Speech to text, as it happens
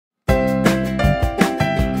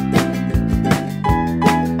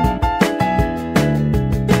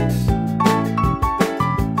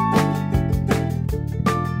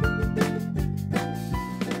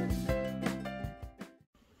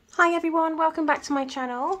Hi everyone, welcome back to my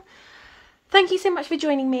channel. Thank you so much for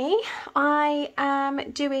joining me. I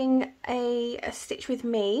am doing a stitch with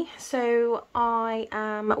me, so I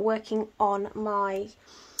am working on my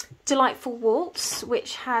Delightful Waltz,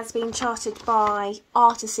 which has been charted by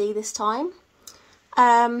Artecy this time.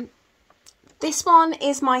 This one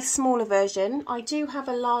is my smaller version. I do have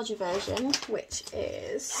a larger version, which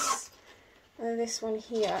is this one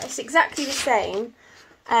here. It's exactly the same.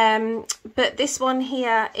 But this one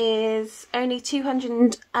here is only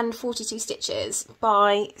 242 stitches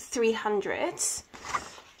by 300,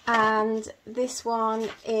 and this one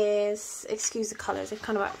is, excuse the colours, they're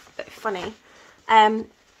kind of a bit funny,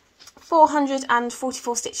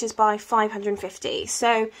 444 stitches by 550.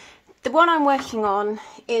 So the one I'm working on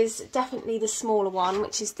is definitely the smaller one,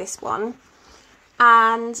 which is this one,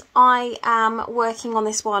 and I am working on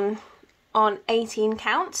this one on 18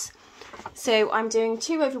 counts. So I'm doing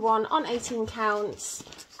 2 over 1 on 18 counts,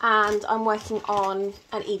 and I'm working on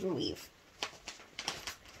an even weave.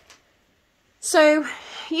 So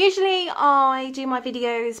usually I do my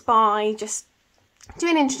videos by just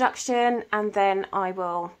doing an introduction, and then I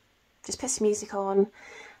will just put some music on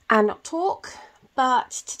and not talk.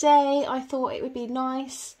 But today I thought it would be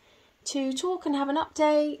nice to talk and have an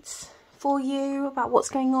update for you about what's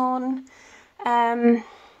going on.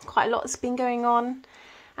 Quite a lot has been going on.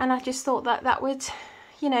 And I just thought that that would,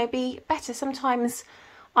 you know, be better. Sometimes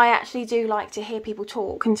I actually do like to hear people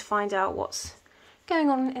talk and to find out what's going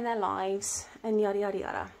on in their lives and yada yada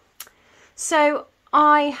yada. So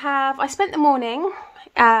I spent the morning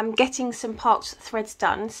getting some parked threads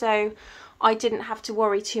done, so I didn't have to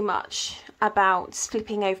worry too much about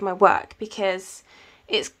flipping over my work, because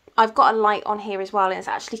I've got a light on here as well, and it's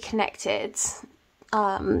actually connected.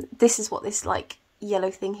 This is what this like yellow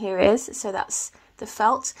thing here is, so that's the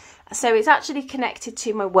felt, so it's actually connected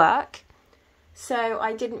to my work, so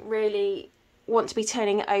I didn't really want to be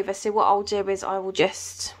turning it over. So what I'll do is I will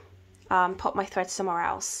just pop my thread somewhere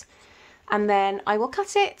else, and then I will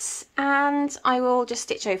cut it and I will just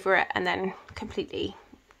stitch over it and then completely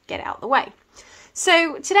get it out of the way.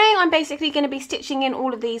 So today I'm basically going to be stitching in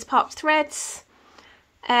all of these parked threads.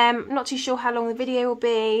 Not too sure how long the video will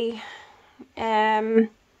be.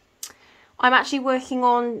 I'm actually working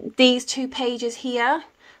on these 2 pages here.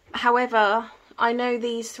 However, I know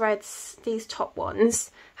these threads, these top ones,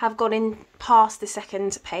 have gone in past the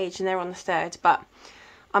 2nd page and they're on the 3rd, but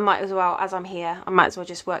I might as well, as I'm here, I might as well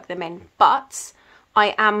just work them in. But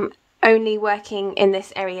I am only working in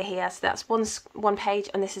this area here, so that's one page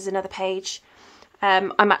and this is another page.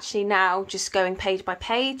 I'm actually now just going page by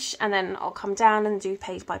page, and then I'll come down and do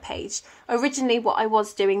page by page. Originally what I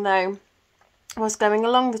was doing though was going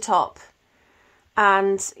along the top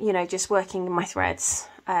and, you know, just working my threads,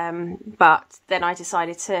 but then I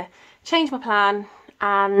decided to change my plan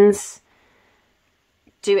and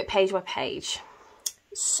do it page by page.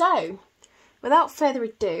 So without further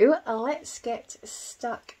ado, let's get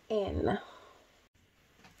stuck in.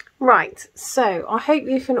 Right, so I hope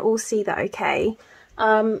you can all see that okay.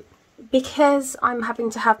 Because I'm having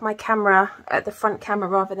to have my camera at the front camera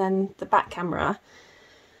rather than the back camera,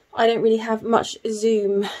 I don't really have much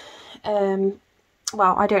zoom.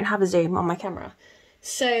 Well, I don't have a zoom on my camera.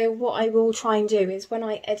 So what I will try and do is when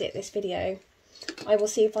I edit this video, I will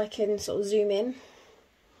see if I can sort of zoom in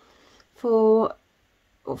for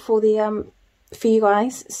you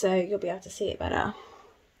guys, so you'll be able to see it better.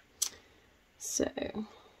 So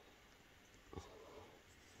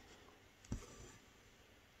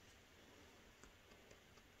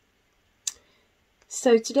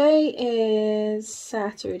today is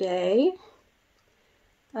Saturday.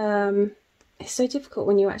 It's so difficult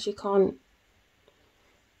when you actually can't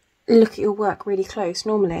look at your work really close.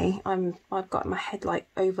 Normally I've got my head like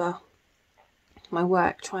over my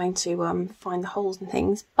work trying to find the holes and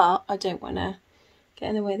things, but I don't want to get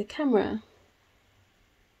in the way of the camera.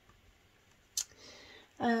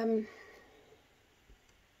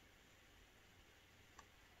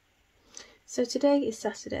 So today is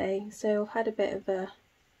Saturday, so I've had a bit of a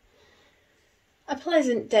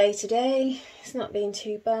pleasant day today. It's not been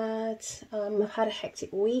too bad. I've had a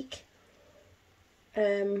hectic week.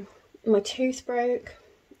 My tooth broke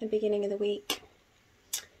at the beginning of the week,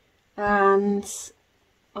 and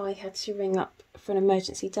I had to ring up for an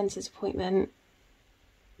emergency dentist appointment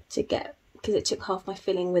to get, because it took half my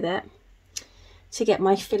filling with it, to get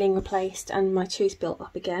my filling replaced and my tooth built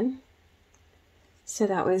up again. So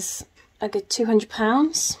that was a good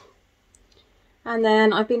 £200. And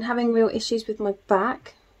then I've been having real issues with my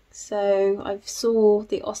back, so I saw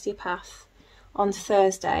the osteopath on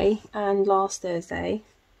Thursday and last Thursday,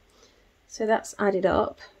 so that's added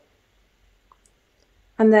up.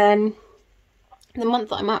 And then the month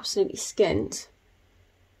that I'm absolutely skint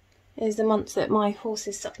is the month that my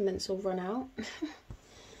horse's supplements will run out.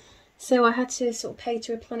 So I had to sort of pay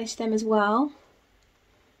to replenish them as well.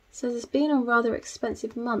 So it's been a rather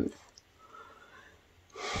expensive month.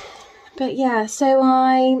 But yeah, so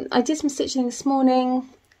I did some stitching this morning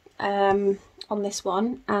on this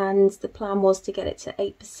one, and the plan was to get it to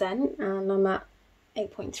 8%, and I'm at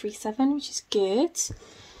 8.37, which is good.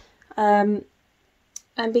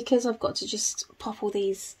 And because I've got to just pop all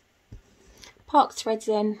these park threads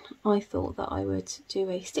in, I thought that I would do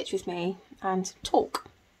a stitch with me and talk.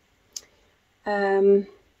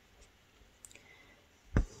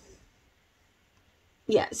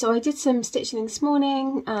 Yeah, so I did some stitching this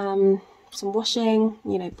morning, some washing,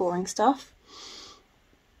 you know, boring stuff.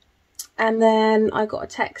 And then I got a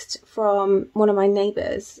text from one of my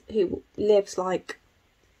neighbours who lives like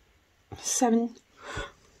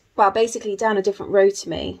basically down a different road to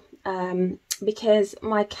me, because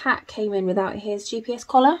my cat came in without his GPS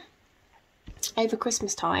collar over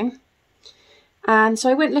Christmas time. And so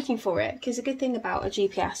I went looking for it, because the good thing about a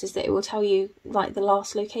GPS is that it will tell you like the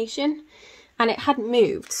last location, and it hadn't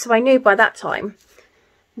moved. So I knew by that time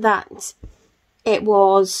that it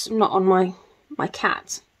was not on my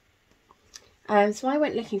cat. So I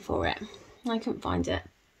went looking for it. I couldn't find it.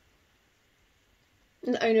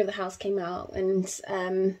 And the owner of the house came out,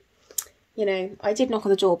 and you know, I did knock on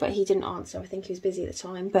the door, but he didn't answer. I think he was busy at the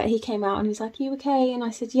time. But he came out and he was like, "Are you okay?" And I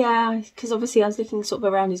said, "Yeah," because obviously I was looking sort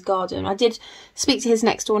of around his garden. I did speak to his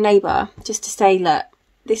next door neighbour just to say, "Look,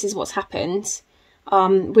 this is what's happened.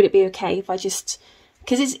 Would it be okay if I just..."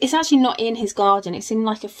 Because it's actually not in his garden. It's in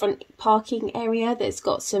like a front parking area that's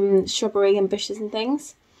got some shrubbery and bushes and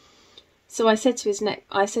things. So I said to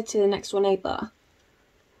the next door neighbour,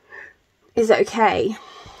 "Is it okay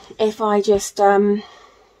if I just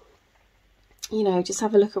you know, just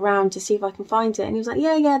have a look around to see if I can find it?" And he was like,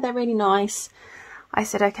 yeah, they're really nice. I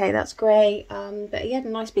said, okay, that's great. But he had a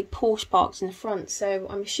nice big Porsche parked in the front, so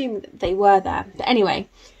I'm assuming that they were there. But anyway,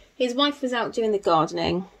 his wife was out doing the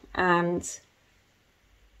gardening, and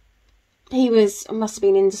he must have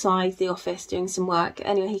been inside the office doing some work.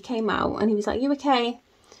 Anyway, he came out and he was like, "You okay?"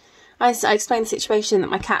 I explained the situation, that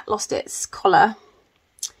my cat lost its collar,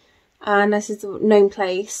 and this is the known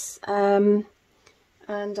place.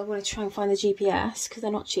 And I wanted to try and find the GPS because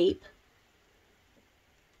they're not cheap.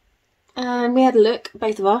 And we had a look,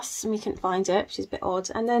 both of us, and we couldn't find it, which is a bit odd.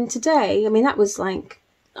 And then today, I mean, that was like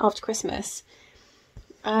after Christmas.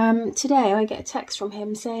 Today I get a text from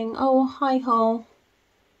him saying, "Oh, hi, Hol.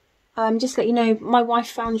 Just to let you know, my wife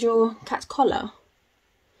found your cat's collar.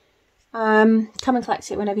 Come and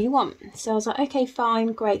collect it whenever you want." So I was like, "Okay,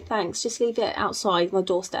 fine, great, thanks. Just leave it outside my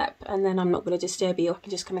doorstep, and then I'm not going to disturb you. I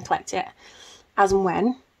can just come and collect it as and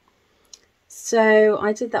when." So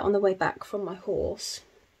I did that on the way back from my horse.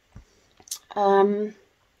 Went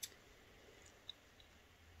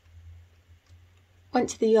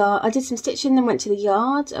to the yard. I did some stitching, then went to the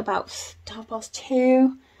yard about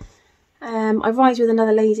 2:30. I ride with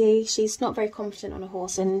another lady. She's not very confident on a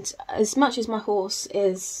horse, and as much as my horse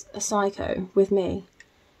is a psycho with me,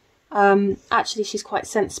 actually she's quite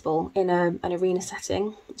sensible in an arena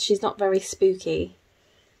setting. She's not very spooky.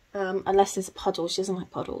 Unless there's a puddle. She doesn't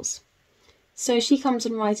like puddles. So she comes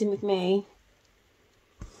and rides in with me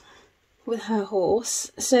with her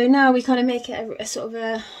horse. So now we kind of make it a sort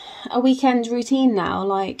of a weekend routine now.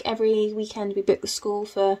 Like every weekend we book the school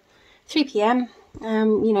for 3 PM.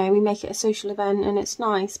 You know, we make it a social event, and it's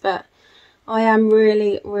nice. But I am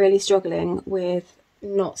really struggling with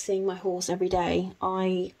not seeing my horse every day.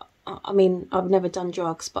 I mean, I've never done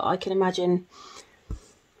drugs, but I can imagine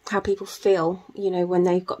how people feel, you know, when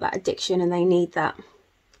they've got that addiction and they need that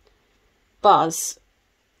buzz,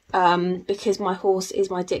 because my horse is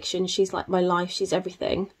my addiction. She's like my life, she's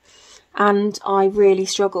everything, and I really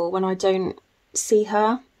struggle when I don't see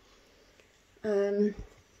her.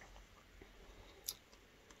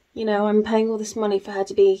 You know, I'm paying all this money for her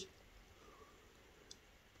to be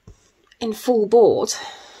in full board,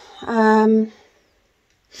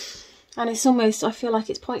 and it's almost, I feel like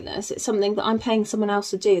it's pointless. It's something that I'm paying someone else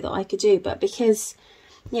to do that I could do, but because,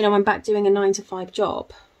 you know, I'm back doing a 9-to-5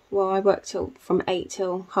 job, well, I work from 8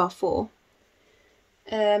 till 4:30.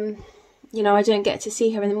 You know, I don't get to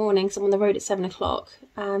see her in the morning, so I'm on the road at 7 o'clock,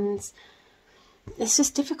 and it's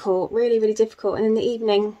just difficult, really difficult. And in the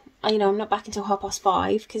evening, you know, I'm not back until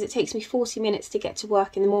 5:30, because it takes me 40 minutes to get to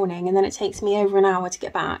work in the morning, and then it takes me over an hour to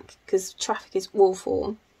get back because traffic is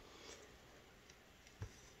awful.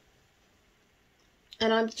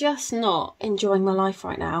 And I'm just not enjoying my life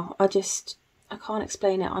right now. I can't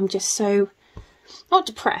explain it. I'm just so, not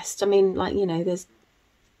depressed. I mean, like, you know, there's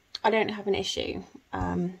I don't have an issue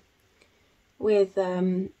with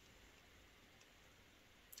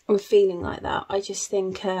feeling like that. I just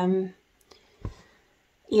think, you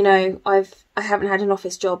know, I haven't had an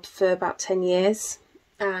office job for about 10 years,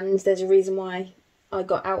 and there's a reason why I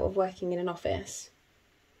got out of working in an office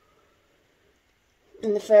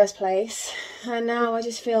in the first place, and now I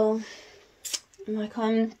just feel like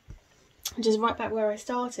I'm just right back where I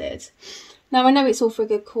started. Now I know it's all for a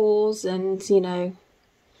good cause, and you know,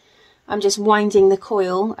 I'm just winding the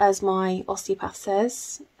coil, as my osteopath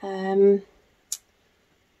says,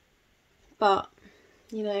 but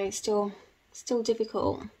you know, it's still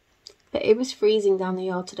difficult. But it was freezing down the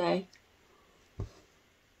yard today. I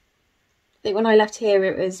think when I left here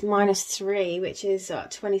it was -3, which is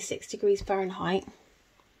 26 degrees Fahrenheit.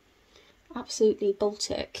 Absolutely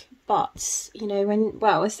Baltic. But you know,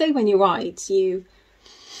 I say when you ride, you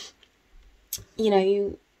know,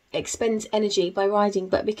 you expend energy by riding,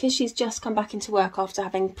 but because she's just come back into work after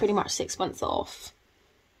having pretty much 6 months off,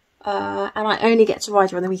 and I only get to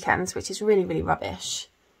ride her on the weekends, which is really, really rubbish,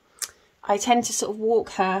 I tend to sort of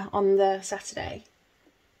walk her on the Saturday,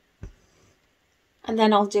 and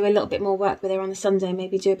then I'll do a little bit more work with her on the Sunday,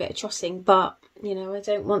 maybe do a bit of trotting. But you know, I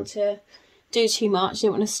don't want to do too much, I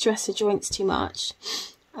don't want to stress her joints too much,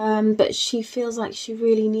 but she feels like she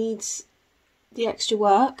really needs the extra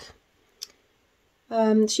work.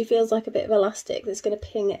 She feels like a bit of elastic that's going to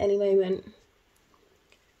ping at any moment.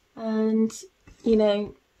 And, you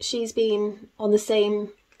know, she's been on the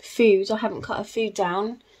same food. I haven't cut her food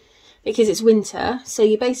down because it's winter. So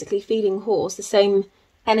you're basically feeding horse the same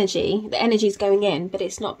energy. The energy's going in, but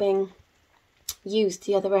it's not being used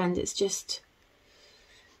the other end. It's just,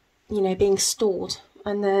 you know, being stored.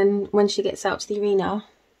 And then when she gets out to the arena,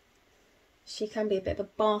 she can be a bit of a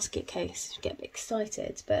basket case. She get a bit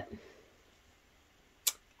excited, but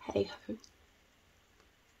hey ho.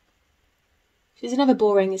 She's never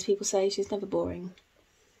boring, as people say. She's never boring.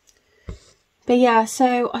 But yeah,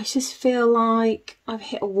 so I just feel like I've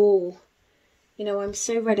hit a wall. You know, I'm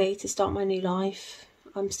so ready to start my new life.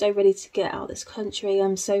 I'm so ready to get out of this country.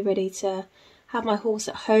 I'm so ready to have my horse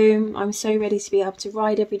at home. I'm so ready to be able to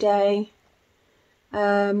ride every day.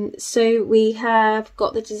 So we have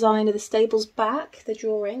got the design of the stables back, the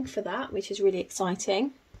drawing for that, which is really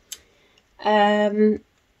exciting. And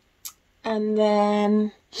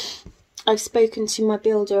then I've spoken to my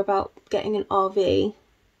builder about getting an RV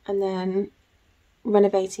and then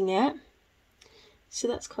renovating it. So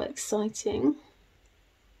that's quite exciting.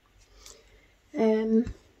 So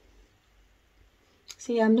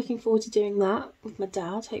yeah, I'm looking forward to doing that with my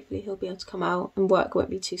dad. Hopefully he'll be able to come out and work won't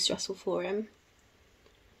be too stressful for him.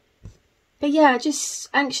 But yeah, just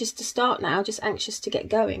anxious to start now, just anxious to get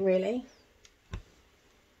going, really.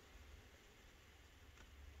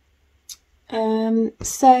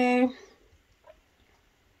 So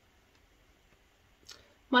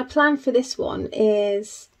my plan for this one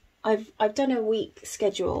is I've done a week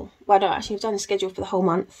schedule. Well, no, actually I've done a schedule for the whole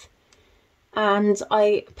month, and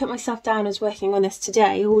I put myself down as working on this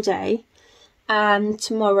today all day and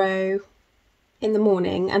tomorrow in the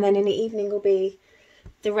morning, and then in the evening will be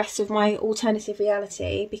the rest of my alternative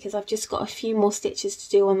reality, because I've just got a few more stitches to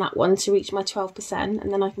do on that one to reach my 12%,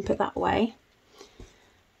 and then I can put that away.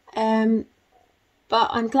 But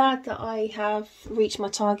I'm glad that I have reached my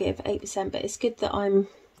target of 8%, but it's good that I'm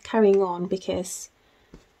carrying on because,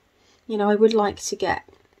 you know, I would like to get,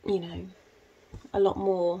 you know, a lot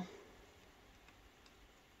more.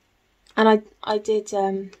 And I did,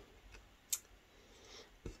 you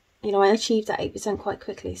know, I achieved that 8% quite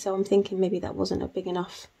quickly, so I'm thinking maybe that wasn't a big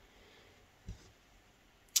enough,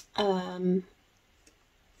 what do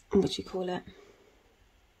you call it?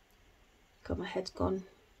 God, my head's gone.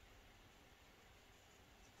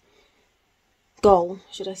 Goal,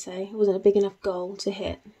 should I say. It wasn't a big enough goal to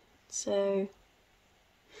hit. So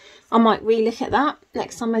I might re-look at that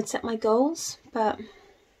next time I set my goals, but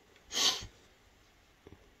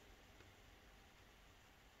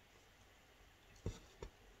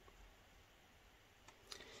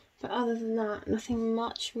other than that, nothing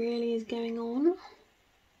much really is going on.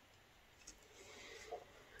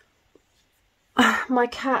 My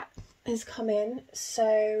cat has come in,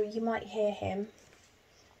 so you might hear him.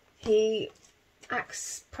 He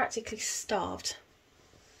acts practically starved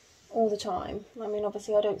all the time. I mean,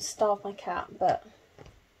 obviously I don't starve my cat, but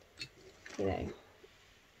you know,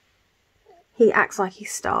 he acts like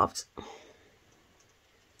he's starved.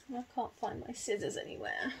 I can't find my scissors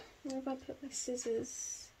anywhere. Where have I put my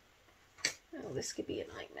scissors? Oh, this could be a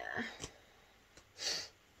nightmare.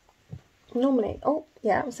 Normally, oh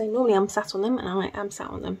yeah, I'm saying normally I'm sat on them, and I am sat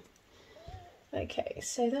on them. Okay,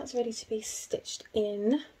 so that's ready to be stitched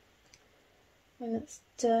in. when that's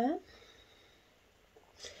done.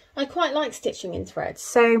 I quite like stitching in threads.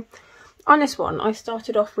 So on this one, I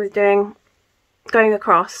started off with going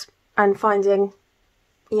across and finding,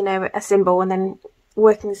 you know, a symbol and then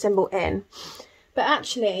working the symbol in. But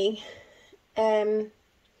actually, I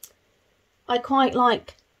quite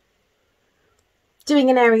like doing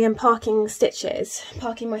an area and parking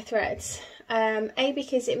my threads. A,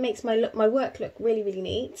 because it makes my work look really, really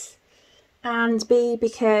neat. And B,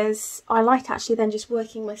 because I like actually then just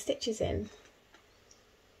working my stitches in.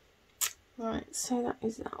 Right, so that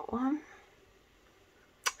is that one.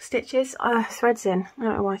 Stitches, threads in. I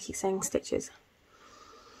don't know why I keep saying stitches.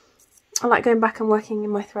 I like going back and working in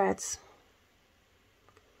my threads.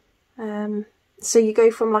 So you go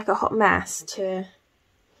from like a hot mess to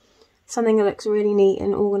something that looks really neat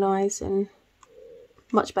and organised and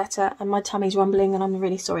much better. And my tummy's rumbling and I'm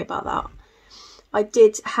really sorry about that. I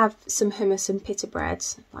did have some hummus and pita bread,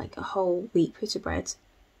 like a whole wheat pita bread,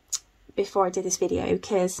 before I did this video,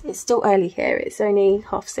 because it's still early here. It's only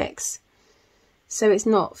 6:30. So it's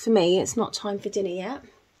not, for me, it's not time for dinner yet.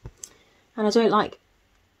 And I don't like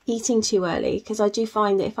eating too early, because I do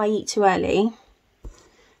find that if I eat too early,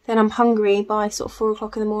 then I'm hungry by sort of 4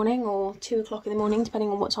 o'clock in the morning or 2 o'clock in the morning, depending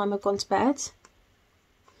on what time I've gone to bed.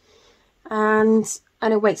 And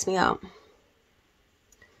it wakes me up.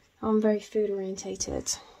 I'm very food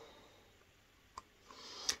orientated.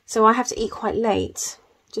 So I have to eat quite late,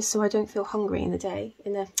 just so I don't feel hungry in the day,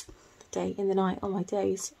 in the night. On my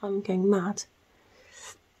days, I'm going mad.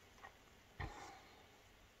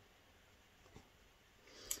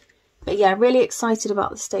 But yeah, really excited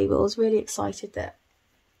about the stables, really excited that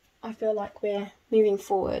I feel like we're moving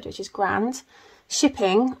forward, which is grand.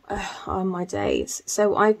 Shipping, on my days.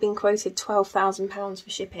 So I've been quoted £12,000 for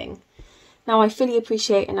shipping. Now I fully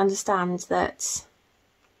appreciate and understand that,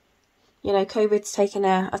 you know, COVID's taken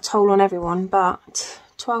a toll on everyone, but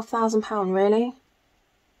 £12,000 really?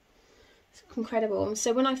 It's incredible.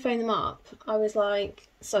 So when I phoned them up, I was like,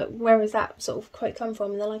 so where has that sort of quote come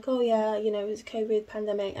from? And they're like, oh yeah, you know, it was a COVID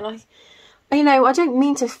pandemic. And you know, I don't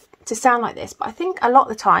mean to sound like this, but I think a lot of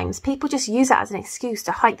the times people just use that as an excuse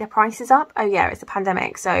to hike their prices up. Oh yeah, it's a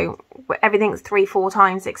pandemic, so everything's 3-4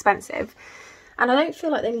 times expensive. And I don't feel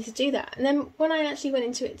like they need to do that. And then when I actually went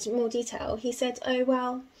into it in more detail, he said, oh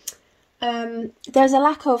well, there's a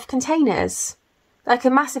lack of containers, like a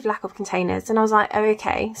massive lack of containers. And I was like, oh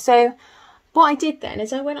okay. So what I did then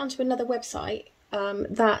is I went onto another website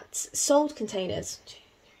that sold containers. 2,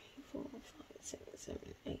 3, 4, 5, 6, 7,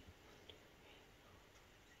 8.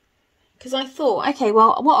 Because I thought, okay,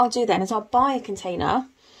 well, what I'll do then is I'll buy a container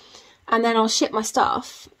and then I'll ship my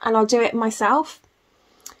stuff and I'll do it myself.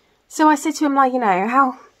 So I said to him, like, you know,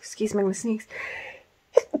 how, excuse me, I'm going to sneeze.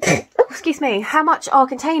 Excuse me, how much are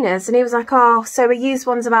containers? And he was like, oh, so a used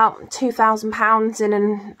one's about £2,000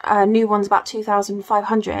 and a new one's about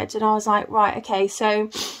 2,500. And I was like, right, okay, so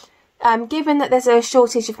given that there's a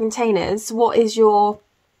shortage of containers, what is your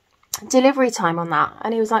delivery time on that?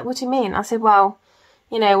 And he was like, what do you mean? I said, well,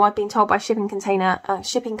 you know, I've been told by shipping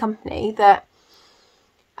company that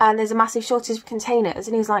there's a massive shortage of containers.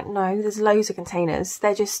 And he was like, no, there's loads of containers.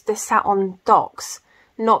 They're sat on docks,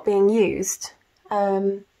 not being used.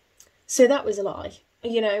 So that was a lie,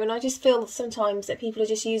 you know, and I just feel sometimes that people are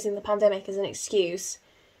just using the pandemic as an excuse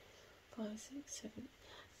 5, 6,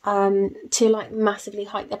 7, to like massively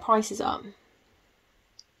hike their prices up.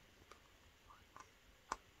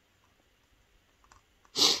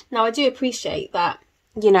 Now I do appreciate that,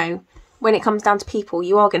 you know, when it comes down to people,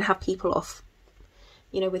 you are going to have people off,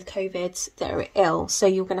 you know, with COVID that are ill. So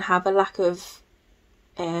you're going to have a lack of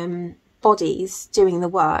bodies doing the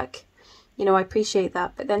work. You know, I appreciate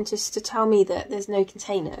that. But then just to tell me that there's no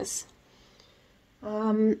containers.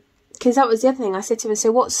 Because that was the other thing. I said to him,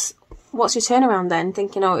 so what's your turnaround then?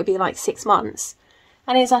 Thinking, oh, it'd be like 6 months.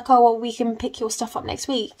 And he's like, oh, well, we can pick your stuff up next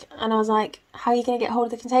week. And I was like, how are you going to get hold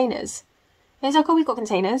of the containers? And he's like, oh, we've got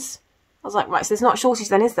containers. I was like, right, so there's not a shortage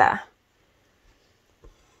then, is there?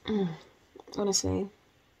 Honestly.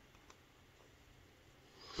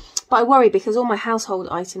 But I worry because all my household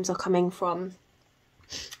items are coming from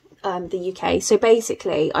the UK. So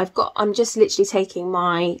basically, I'm just literally taking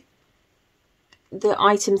the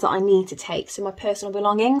items that I need to take. So my personal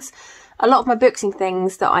belongings. A lot of my books and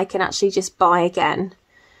things that I can actually just buy again.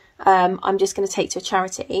 I'm just going to take to a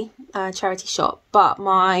charity shop. But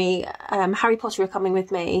my Harry Potter are coming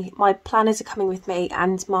with me. My planners are coming with me,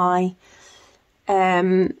 and my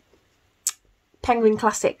Penguin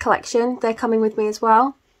Classic collection, they're coming with me as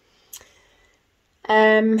well.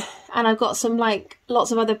 And I've got some like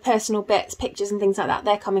lots of other personal bits, pictures and things like that.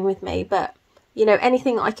 They're coming with me. But you know,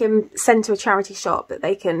 anything I can send to a charity shop that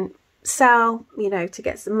they can sell, you know, to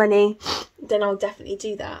get some money, then I'll definitely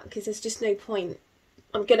do that, because there's just no point.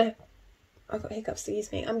 I've got hiccups,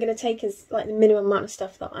 excuse me. I'm gonna take as like the minimum amount of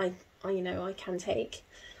stuff that I you know, I can take.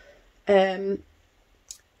 But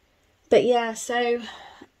yeah, so,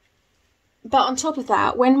 but on top of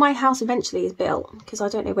that, when my house eventually is built, because I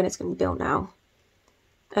don't know when it's going to be built now,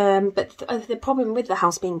 but the problem with the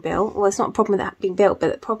house being built, well, it's not a problem with that being built,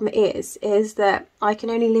 but the problem is that I can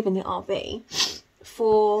only live in the RV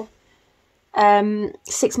for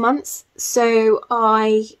 6 months. So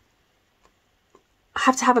I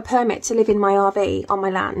have to have a permit to live in my RV on my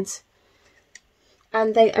land,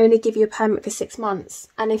 and they only give you a permit for 6 months.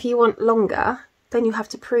 And if you want longer, then you have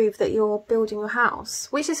to prove that you're building your house,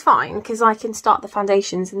 which is fine, because I can start the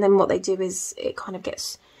foundations, and then what they do is it kind of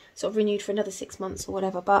gets sort of renewed for another 6 months or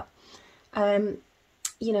whatever. But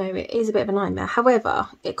you know, it is a bit of a nightmare. However,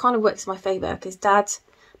 it kind of works in my favour, because Dad,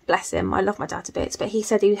 bless him, I love my dad a bit, but he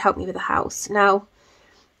said he would help me with the house. Now,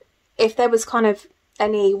 if there was kind of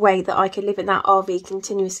any way that I could live in that RV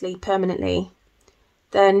continuously, permanently,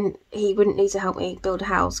 then he wouldn't need to help me build a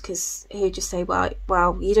house, because he would just say,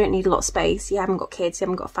 well, you don't need a lot of space, you haven't got kids, you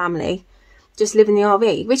haven't got a family, just live in the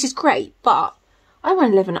RV, which is great. But I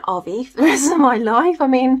want to live in an RV for the rest of my life. I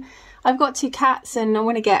mean, I've got 2 cats, and I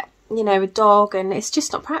want to get, you know, a dog, and it's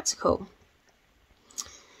just not practical.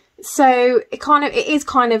 So it is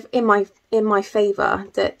kind of in my favour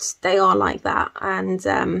that they are like that,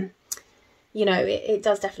 and you know, it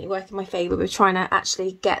does definitely work in my favour with trying to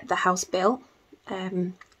actually get the house built.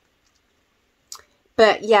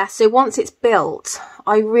 But yeah, so once it's built,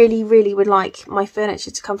 I really would like my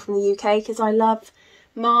furniture to come from the UK, because I love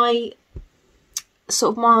my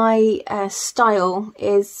style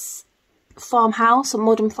is farmhouse, a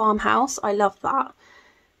modern farmhouse. I love that.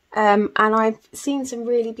 And I've seen some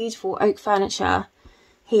really beautiful oak furniture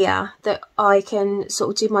here that I can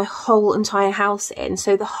sort of do my whole entire house in,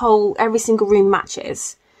 so every single room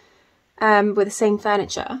matches with the same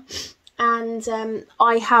furniture. And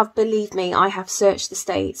believe me, I have searched the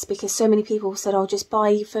States, because so many people said, oh, just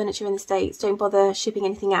buy furniture in the States, don't bother shipping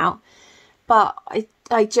anything out. But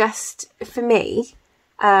I just, for me,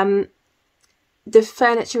 the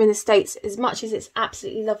furniture in the States, as much as it's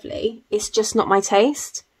absolutely lovely, it's just not my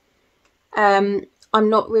taste. I'm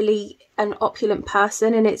not really an opulent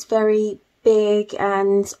person, and it's very big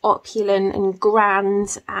and opulent and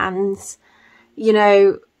grand, and, you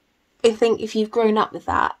know, I think if you've grown up with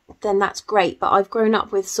that, then that's great. But I've grown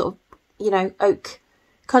up with sort of, you know,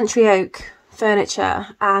 country oak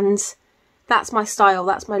furniture, and that's my style,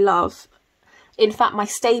 that's my love. In fact, my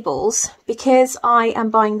stables, because I am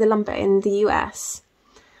buying the lumber in the US,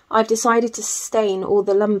 I've decided to stain all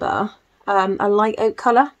the lumber a light oak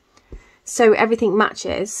colour, so everything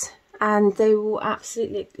matches, and they will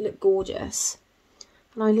absolutely look gorgeous.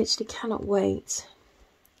 And I literally cannot wait.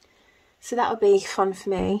 So that'll be fun for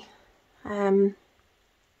me. So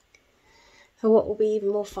what will be even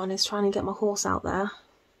more fun is trying to get my horse out there.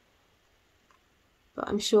 But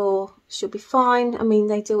I'm sure she'll be fine. I mean,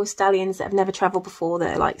 they deal with stallions that have never travelled before.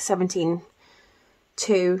 They're like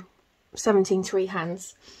 17-3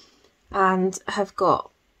 hands, and have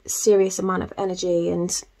got a serious amount of energy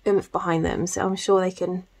and oomph behind them. So I'm sure they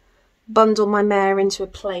can bundle my mare into a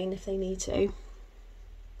plane if they need to.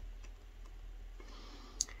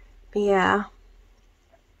 But yeah.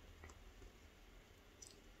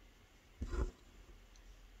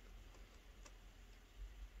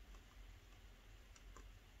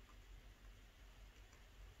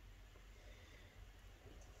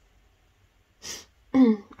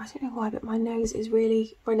 I don't know why, but my nose is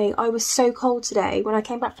really running. I was so cold today when I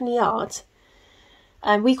came back from the yard.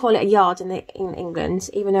 And we call it a yard in England,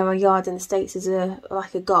 even though a yard in the States is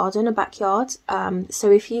like a garden, a backyard. So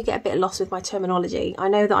if you get a bit lost with my terminology, I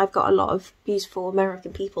know that I've got a lot of beautiful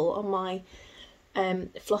American people on my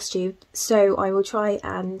floss tube, so I will try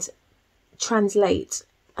and translate.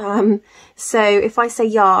 So if I say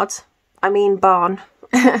yard, I mean barn.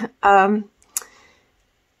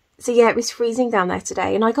 So yeah, it was freezing down there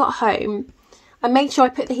today, and I got home. I made sure I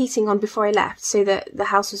put the heating on before I left so that the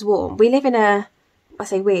house was warm. We live in my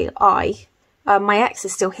ex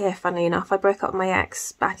is still here, funnily enough. I broke up with my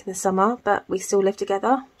ex back in the summer, but we still live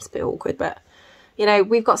together. It's a bit awkward, but, you know,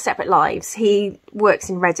 we've got separate lives. He works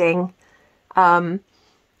in Reading. I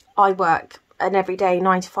work an everyday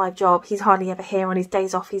 9-to-5 job. He's hardly ever here. On his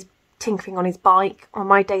days off, he's tinkering on his bike. On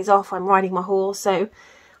my days off, I'm riding my horse. So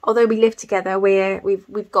although we live together,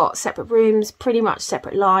 we've got separate rooms, pretty much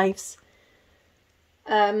separate lives.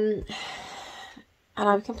 And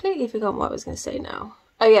I've completely forgotten what I was going to say now.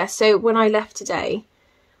 Oh yeah, so when I left today,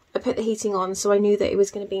 I put the heating on, so I knew that it was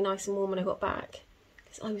going to be nice and warm when I got back.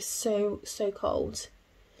 because I was so cold.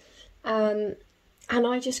 And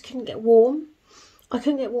I just couldn't get warm. I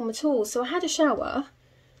couldn't get warm at all. So I had a shower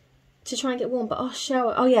to try and get warm, but our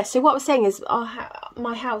shower... Oh yeah, so what I was saying is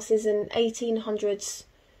my house is an 1800s...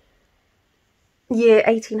 year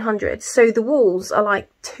 1800s. So the walls are like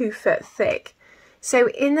 2 foot thick. So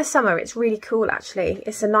in the summer, it's really cool, actually.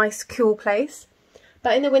 It's a nice, cool place.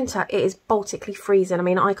 But in the winter, it is Baltically freezing. I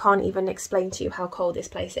mean, I can't even explain to you how cold this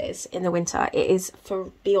place is in the winter. It is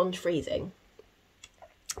beyond freezing.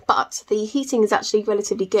 But the heating is actually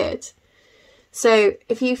relatively good. So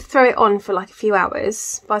if you throw it on for like a few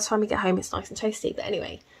hours, by the time you get home, it's nice and toasty. But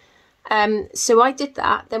anyway, so I did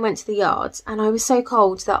that, then went to the yard, and I was so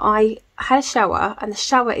cold that I had a shower, and the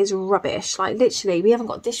shower is rubbish. Like literally, we haven't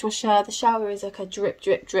got a dishwasher. The shower is like a drip,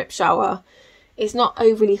 drip, drip shower. It's not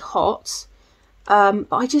overly hot, but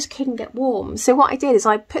I just couldn't get warm. So what I did is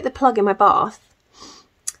I put the plug in my bath,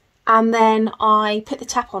 and then I put the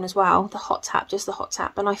tap on as well, the hot tap, just the hot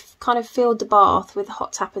tap. And I kind of filled the bath with the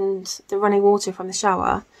hot tap and the running water from the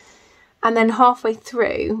shower. And then halfway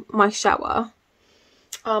through my shower,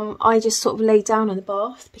 I just sort of laid down in the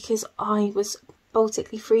bath because I was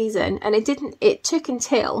Baltically freezing. And it took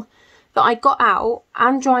until that I got out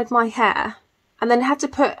and dried my hair and then had to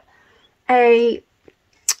put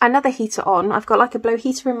another heater on. I've got like a blow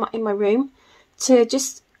heater in my room to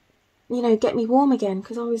just, you know, get me warm again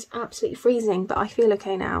because I was absolutely freezing, but I feel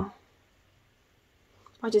okay now.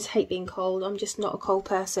 I just hate being cold. I'm just not a cold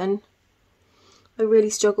person. I really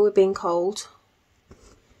struggle with being cold.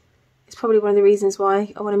 It's probably one of the reasons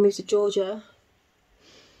why I want to move to Georgia,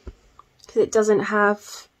 because it doesn't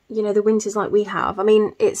have, you know, the winters like we have. I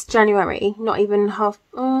mean, it's January, not even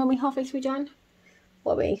are we halfway through Jan?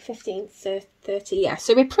 What are we, 15th to 30? Yeah,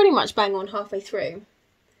 so we're pretty much bang on halfway through.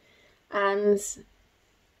 And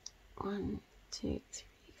 1, 2, 3,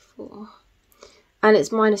 4, and it's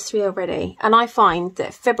 -3 already. And I find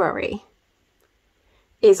that February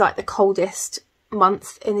is like the coldest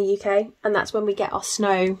month in the UK, and that's when we get our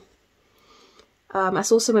snow.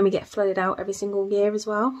 That's also when we get flooded out every single year as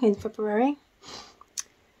well, in February.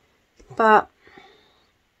 But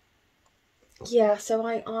yeah, so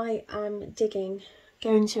I am digging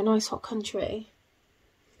going to a nice hot country.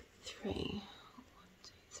 3.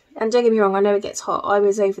 And don't get me wrong, I know it gets hot. I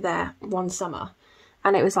was over there one summer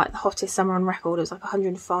and it was like the hottest summer on record. It was like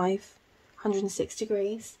 105, 106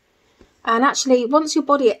 degrees. And actually, once your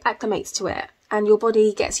body acclimates to it and your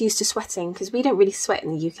body gets used to sweating, because we don't really sweat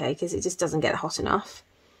in the UK because it just doesn't get hot enough,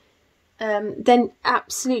 then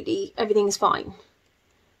absolutely everything is fine.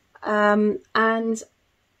 And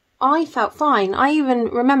I felt fine. I even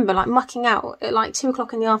remember like mucking out at like 2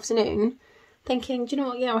 o'clock in the afternoon, thinking, do you know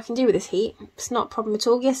what, yeah, I can do with this heat. It's not a problem at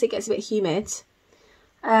all. Yes, it gets a bit humid.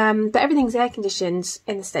 But everything's air conditioned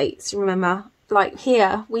in the States, remember. Like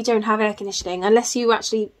here, we don't have air conditioning unless you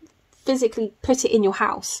actually physically put it in your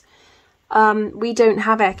house. We don't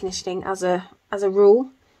have air conditioning as a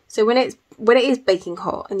rule. So when it is baking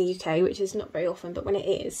hot in the UK, which is not very often, but when it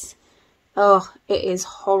is, oh, it is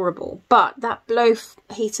horrible. But that blow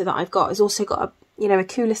heater that I've got has also got a, you know, a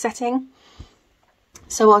cooler setting.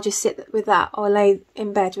 So I'll just sit with that. I'll lay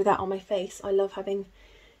in bed with that on my face. I love having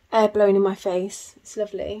air blown in my face. It's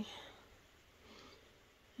lovely.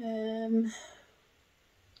 Let's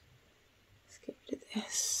get rid of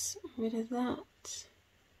this, rid of that.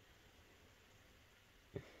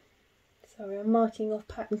 Sorry, I'm marking off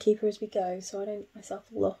Pattern Keeper as we go so I don't get myself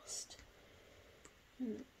lost.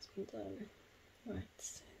 And that's been done. Right,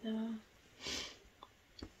 so there.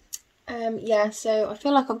 Yeah, so I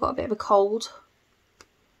feel like I've got a bit of a cold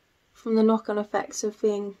from the knock-on effects of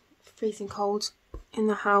being freezing cold in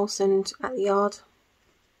the house and at the yard.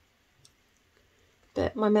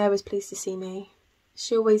 But my mare was pleased to see me.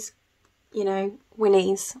 She always, you know,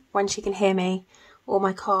 whinnies when she can hear me or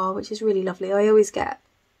my car, which is really lovely. I always get,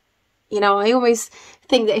 you know, I always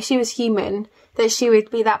think that if she was human, that she would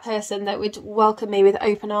be that person that would welcome me with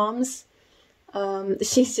open arms.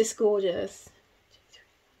 She's just gorgeous.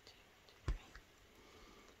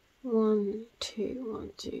 1, 2,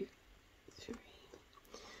 1, 2, 3.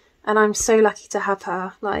 And I'm so lucky to have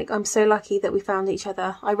her. Like, I'm so lucky that we found each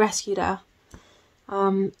other. I rescued her.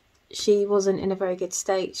 She wasn't in a very good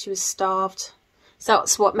state. She was starved. So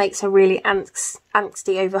that's what makes her really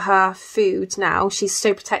angsty over her food now. She's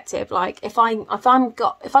so protective. Like, if I've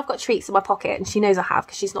got treats in my pocket, and she knows I have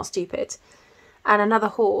because she's not stupid, and another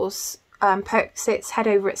horse pokes its head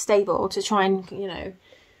over its stable to try and, you know,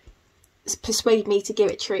 persuade me to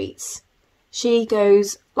give it treats, she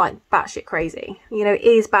goes like batshit crazy, you know,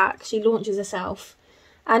 ears back. She launches herself,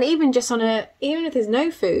 And even just on even if there's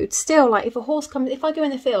no food, still, like if a horse comes, if I go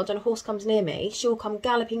in the field and a horse comes near me, she'll come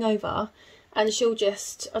galloping over and she'll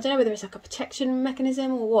just, I don't know whether it's like a protection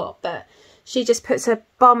mechanism or what, but she just puts her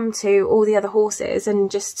bum to all the other horses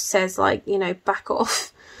and just says, like, you know, back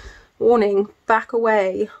off, warning, back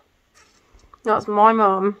away. That's my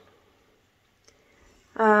mum.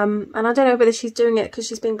 And I don't know whether she's doing it because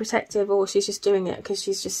she's being protective or she's just doing it because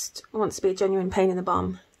she's just wants to be a genuine pain in the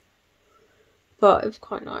bum. But it was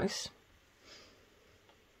quite nice.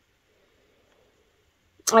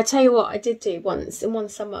 I tell you what I did do once in one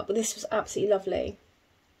summer, but this was absolutely lovely.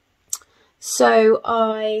 So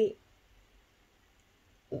I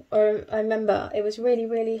remember it was really,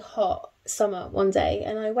 really hot summer one day,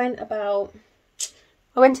 and I went to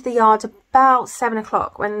the yard about 7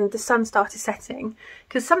 o'clock when the sun started setting,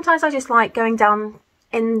 because sometimes I just like going down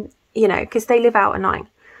in, you know, because they live out at night.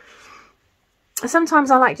 Sometimes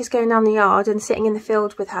I like just going down the yard and sitting in the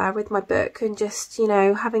field with her with my book and just, you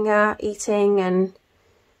know, having her eating and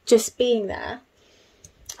just being there.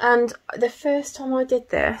 And the first time I did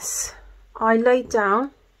this, I laid down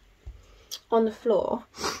on the floor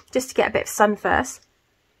just to get a bit of sun first.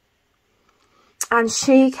 And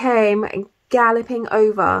she came galloping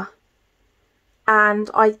over. And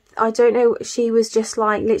I don't know, she was just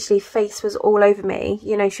like, literally face was all over me.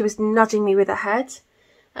 You know, she was nudging me with her head.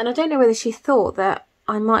 And I don't know whether she thought that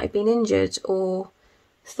I might have been injured or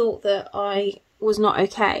thought that I was not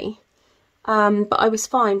okay. But I was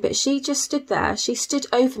fine. But she just stood there. She stood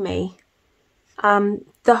over me the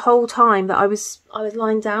whole time that I was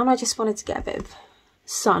lying down. I just wanted to get a bit of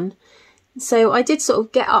sun. So I did sort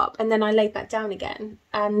of get up and then I laid back down again.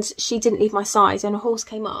 And she didn't leave my side. And a horse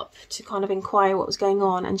came up to kind of inquire what was going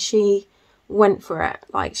on. And she went for it.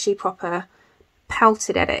 Like, she proper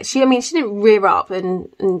pelted at it. I mean, she didn't rear up and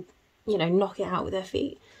you know, knock it out with her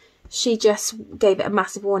feet. She just gave it a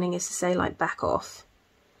massive warning, as to say, like, back off.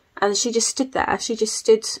 And she just stood there. She just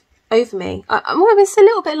stood over me. Well, it's a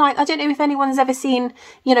little bit like, I don't know if anyone's ever seen,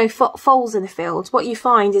 you know, foals in the field. What you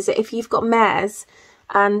find is that if you've got mares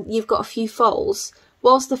and you've got a few foals,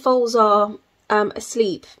 whilst the foals are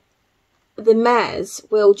asleep, the mares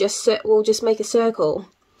will just make a circle.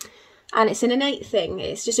 And it's an innate thing.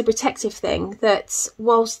 It's just a protective thing that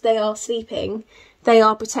whilst they are sleeping, they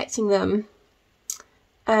are protecting them.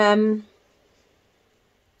 Hang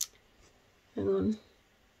on.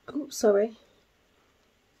 Oh, sorry.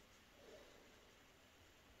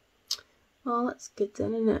 Oh, that's good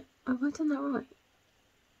then, isn't it? Oh, have I done that right?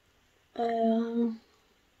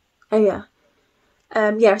 Oh yeah.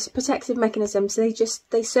 Yeah, it's a protective mechanism. So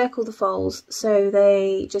they circle the foals, so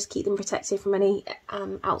they just keep them protected from any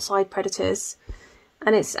outside predators.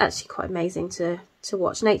 And it's actually quite amazing to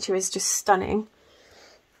watch. Nature is just stunning.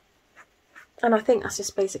 And I think that's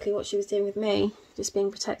just basically what she was doing with me, just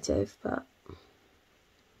being protective. But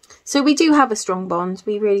so we do have a strong bond.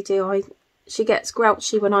 We really do. She gets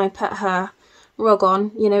grouchy when I put her rug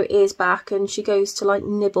on, you know, ears back, and she goes to like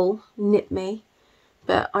nip me.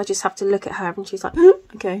 But I just have to look at her and she's like,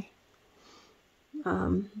 okay.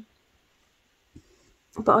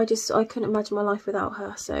 But I couldn't imagine my life without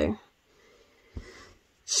her. So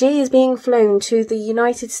she is being flown to the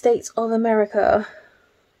United States of America.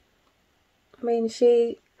 I mean,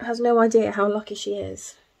 she has no idea how lucky she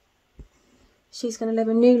is. She's going to live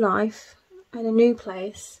a new life in a new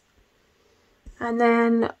place. And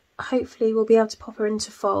then hopefully we'll be able to pop her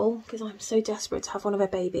into foal, because I'm so desperate to have one of her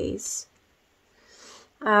babies.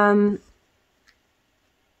 And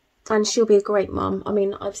she'll be a great mum. I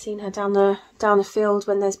mean, I've seen her down the field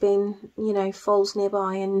when there's been, you know, foals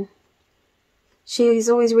nearby, and she's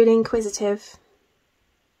always really inquisitive.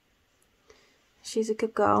 She's a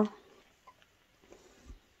good girl.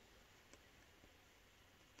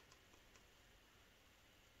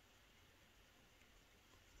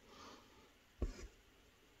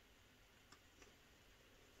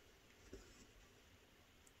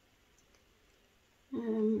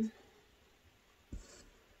 I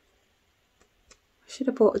should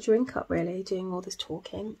have bought a drink up, really, doing all this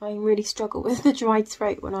talking. I really struggle with the dried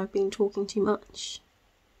throat when I've been talking too much.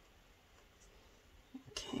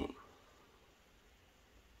 Okay.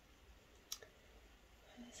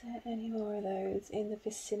 Is there any more of those in the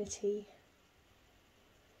vicinity?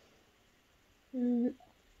 Not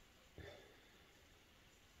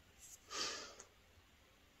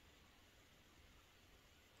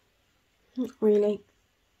really.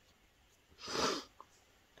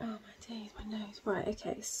 Oh my days, my nose. Right,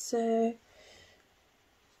 okay, so if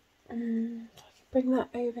I can bring that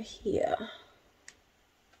over here.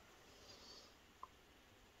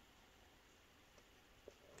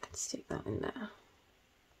 I can stick that in there.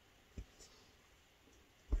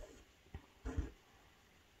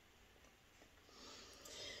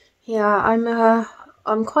 Yeah,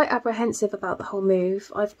 I'm quite apprehensive about the whole move.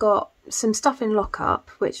 I've got some stuff in lockup,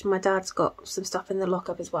 which my dad's got some stuff in the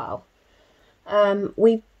lockup as well.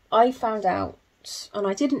 I found out, and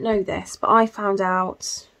I didn't know this, but I found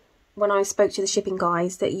out when I spoke to the shipping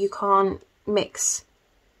guys that you can't mix,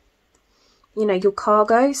 you know, your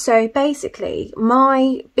cargo. So basically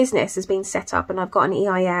my business has been set up and I've got an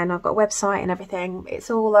EIN, I've got a website and everything. It's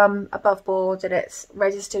all above board and it's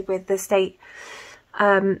registered with the state.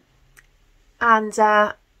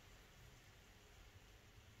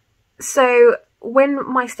 So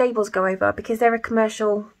when my stables go over, because they're a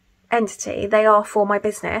commercial entity, they are for my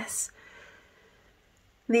business,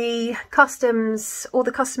 the customs, all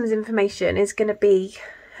the customs information is going to be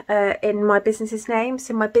in my business's name.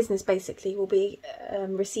 So my business basically will be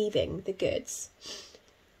receiving the goods.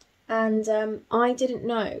 And I didn't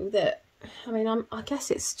know that. I mean, I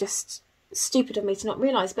guess it's just stupid of me to not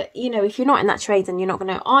realise, but you know, if you're not in that trade, then you're not going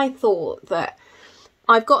to know. I thought that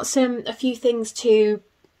I've got a few things to,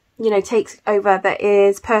 you know, take over that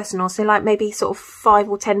is personal. So like maybe sort of 5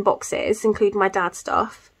 or 10 boxes, including my dad's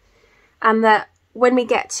stuff. And that when we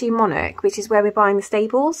get to Monarch, which is where we're buying the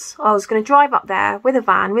stables, I was going to drive up there with a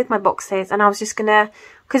van with my boxes, and I was just going to,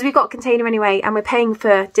 because we've got a container anyway and we're paying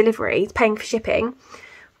for delivery, paying for shipping,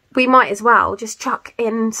 we might as well just chuck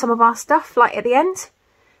in some of our stuff like at the end.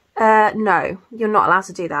 No, you're not allowed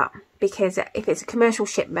to do that, because if it's a commercial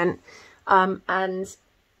shipment and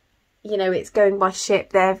you know it's going by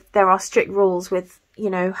ship, there are strict rules with, you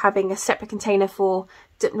know, having a separate container for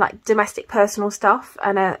like domestic personal stuff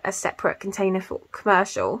and a separate container for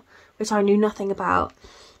commercial, which I knew nothing about.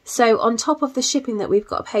 So on top of the shipping that we've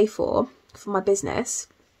got to pay for my business,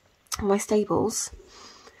 my stables,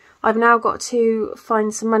 I've now got to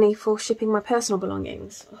find some money for shipping my personal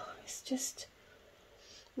belongings. Oh, it's just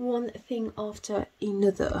one thing after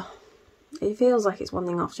another. It feels like it's one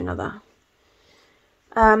thing after another.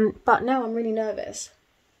 But now I'm really nervous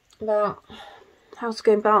about how to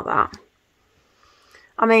go about that.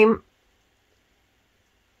 I mean,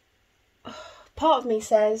 part of me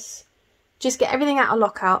says, just get everything out of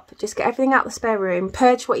lockup, just get everything out of the spare room,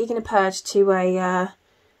 purge what you're going to purge to a,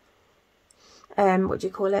 what do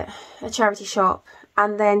you call it, a charity shop,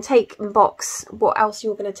 and then take and box what else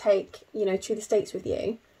you're going to take, you know, to the States with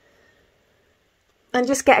you. And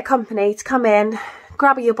just get a company to come in,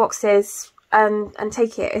 grab your boxes and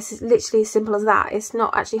take it. It's literally as simple as that. It's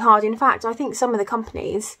not actually hard. In fact, I think some of the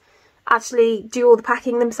companies actually do all the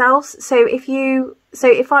packing themselves. So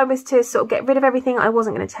if I was to sort of get rid of everything I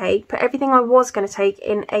wasn't going to take, put everything I was going to take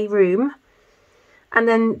in a room, and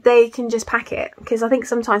then they can just pack it, because I think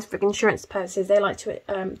sometimes for insurance purposes they like to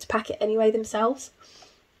pack it anyway themselves.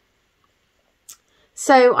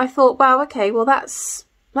 So I thought, well, okay, well that's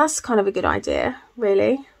kind of a good idea,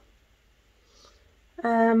 really.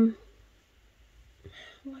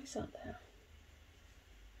 Why is that there?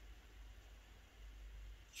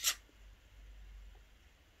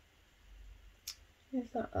 Is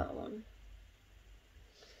that one?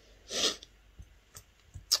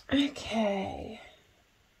 Okay.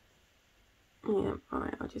 Yeah,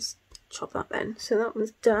 alright, I'll just chop that then. So that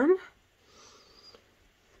one's done.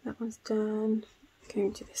 That one's done.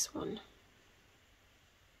 Going to this one.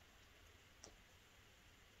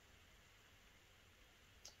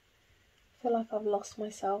 I feel like I've lost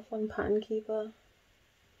myself on Pattern Keeper.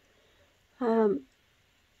 Okay,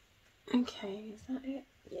 is that it?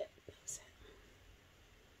 Yep, that's it.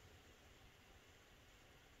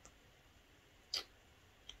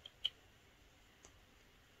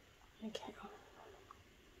 Okay.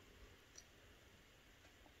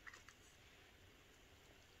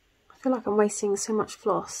 I feel like I'm wasting so much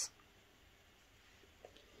floss.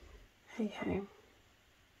 Hey ho.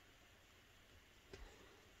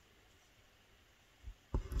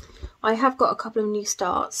 I have got a couple of new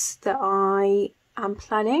starts that I am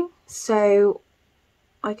planning, so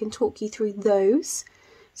I can talk you through those.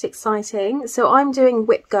 It's exciting. So I'm doing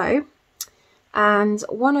whip go, and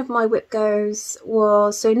one of my whip goes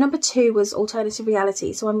was, so number 2 was alternative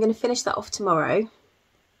reality, so I'm going to finish that off tomorrow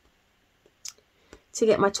to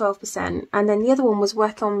get my 12%, and then the other one was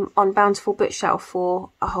work on Bountiful Bookshelf for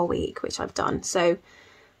a whole week, which I've done. So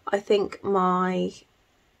I think my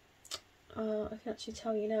I can actually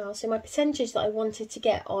tell you now. So my percentage that I wanted to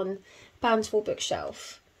get on Bountiful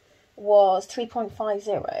Bookshelf was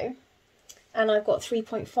 3.50, and I've got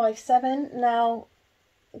 3.57. Now,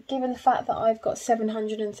 given the fact that I've got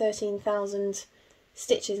 713,000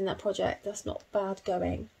 stitches in that project, that's not bad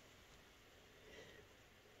going.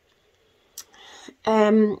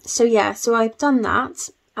 So yeah, so I've done that,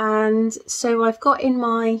 and so I've got in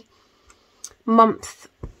my month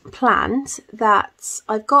planned that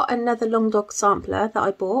I've got another long dog sampler that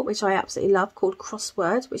I bought, which I absolutely love, called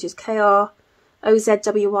Crossword, which is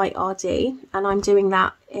KROZWYRD, and I'm doing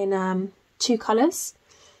that in 2 colours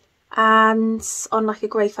and on like a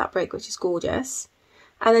grey fabric, which is gorgeous.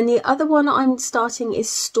 And then the other one I'm starting is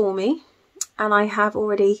Stormy, and I have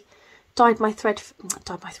already dyed my fabric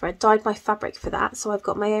for that, so I've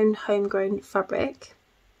got my own homegrown fabric.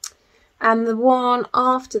 And the one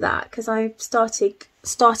after that, because I'm starting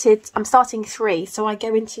 3, so I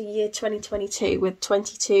go into year 2022 with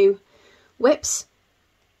 22 whips.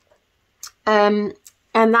 And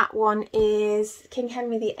that one is King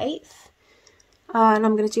Henry VIII, and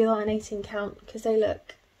I'm going to do that on 18 count because it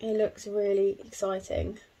looks really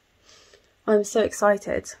exciting. I'm so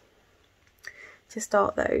excited to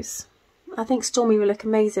start those. I think Stormy will look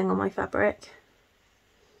amazing on my fabric.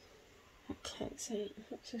 Okay, so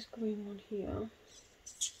what's this green one here?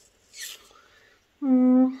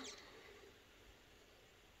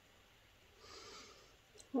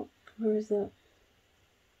 Where is that?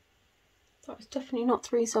 That was definitely not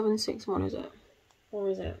 3761, is it? Or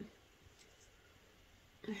is it?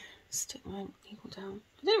 Stick my needle down.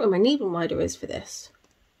 I don't know where my needle minder is for this.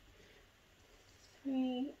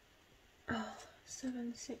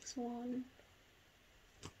 3761.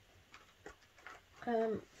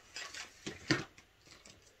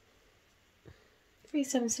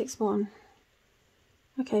 3761.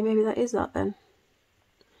 Okay, maybe that is that then.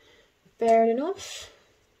 Fair enough.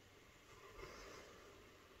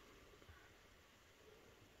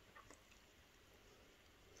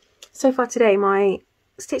 So far today, my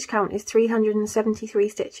stitch count is 373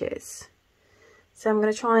 stitches. So I'm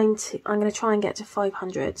going to try and get to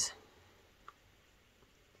 500.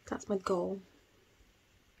 That's my goal.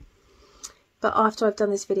 But after I've done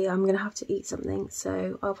this video, I'm going to have to eat something,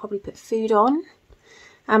 so I'll probably put food on.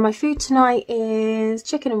 And my food tonight is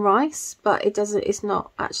chicken and rice, but it's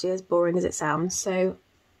not actually as boring as it sounds. So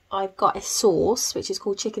I've got a sauce which is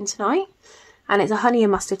called Chicken Tonight, and it's a honey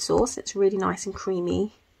and mustard sauce. It's really nice and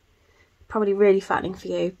creamy. Probably really fattening for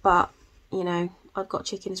you, but you know, I've got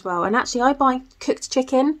chicken as well. And actually I buy cooked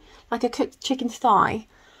chicken, like a cooked chicken thigh,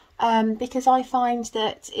 because I find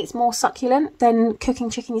that it's more succulent than cooking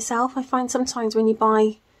chicken yourself. I find sometimes when you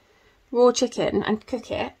buy raw chicken and cook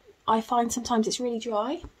it, I find sometimes it's really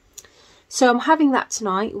dry. So I'm having that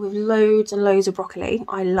tonight with loads and loads of broccoli.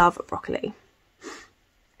 I love broccoli.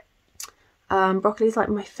 Broccoli is like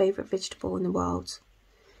my favourite vegetable in the world.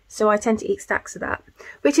 So I tend to eat stacks of that,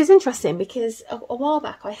 which is interesting because a while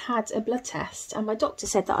back I had a blood test and my doctor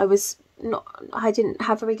said that I didn't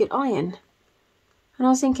have very good iron. And I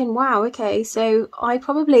was thinking, wow, okay, so I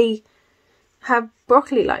probably have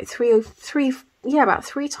broccoli like about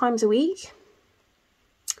 3 times a week.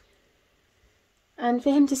 And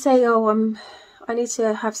for him to say, oh, I need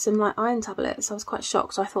to have some like iron tablets, I was quite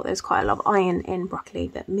shocked. So I thought there was quite a lot of iron in broccoli,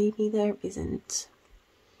 but maybe there isn't.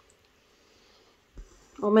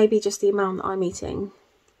 Or maybe just the amount that I'm eating.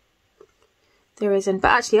 There isn't. But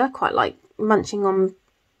actually I quite like munching on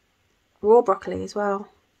raw broccoli as well.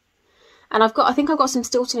 And I think I've got some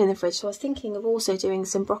Stilton in the fridge, so I was thinking of also doing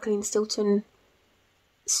some broccoli and Stilton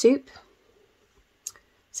soup.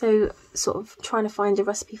 So sort of trying to find a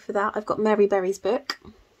recipe for that. I've got Mary Berry's book.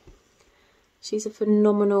 She's a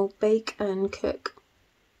phenomenal baker and cook.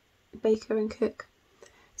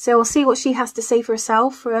 So I'll see what she has to say for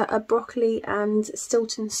herself for a broccoli and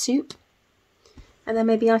Stilton soup. And then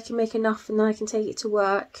maybe I can make enough and then I can take it to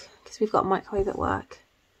work because we've got a microwave at work.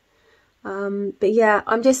 But yeah,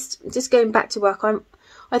 I'm just going back to work.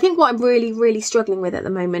 I think what I'm really, really struggling with at the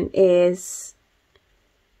moment is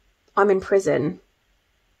I'm in prison.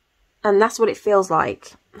 And that's what it feels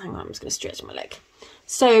like. Hang on, I'm just going to stretch my leg.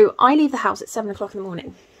 So I leave the house at 7 o'clock in the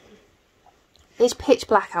morning. It's pitch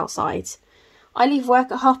black outside. I leave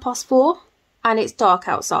work at 4:30 and it's dark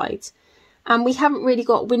outside. And we haven't really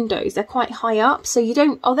got windows. They're quite high up. So you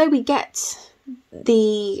don't, although we get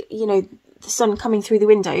the sun coming through the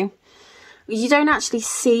window, you don't actually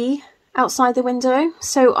see outside the window.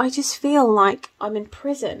 So I just feel like I'm in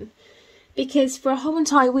prison. Because for a whole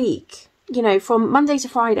entire week, from Monday to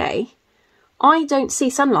Friday, I don't see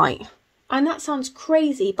sunlight. And that sounds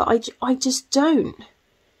crazy, but I just don't.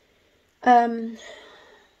 That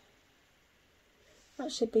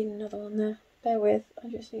should be another one there. Bear with, I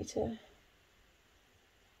just need to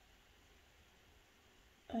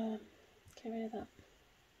get rid of that.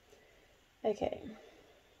 Okay.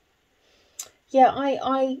 Yeah,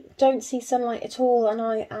 I don't see sunlight at all, and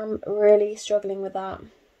I am really struggling with that.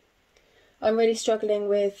 I'm really struggling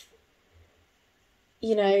with,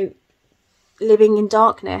 living in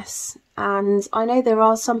darkness. And I know there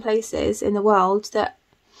are some places in the world that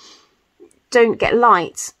don't get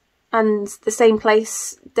light, and the same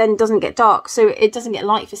place then doesn't get dark. So it doesn't get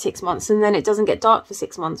light for 6 months, and then it doesn't get dark for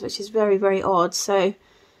 6 months, which is very, very odd. So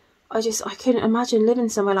I couldn't imagine living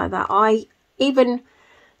somewhere like that. Even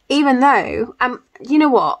though, you know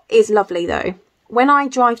what is lovely though? When I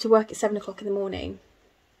drive to work at 7 o'clock in the morning,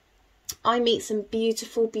 I meet some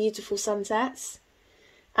beautiful, beautiful sunsets,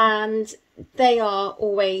 and they are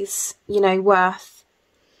always, you know, worth,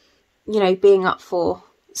 you know, being up for.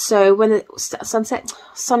 So when the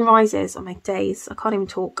sun rises, oh my days, I can't even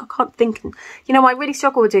talk, I can't think. You know, I really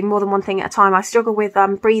struggle with doing more than one thing at a time. I struggle with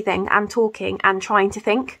breathing and talking and trying to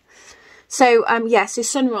think. So yeah, so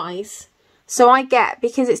sunrise. So I get,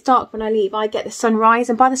 because it's dark when I leave, I get the sunrise,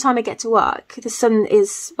 and by the time I get to work, the sun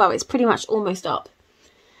is, well, it's pretty much almost up.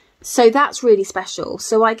 So that's really special.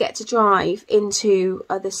 So I get to drive into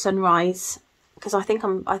the sunrise, because I think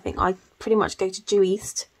I pretty much go to due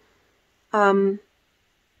east. So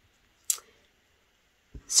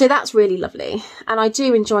that's really lovely, and I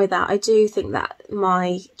do enjoy that. I do think that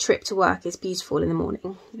my trip to work is beautiful in the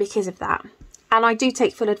morning because of that, and I do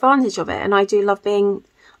take full advantage of it, and I do love being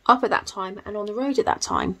up at that time and on the road at that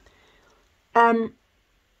time. Oh,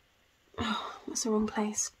 that's the wrong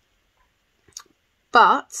place.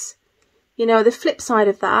 But, you know, the flip side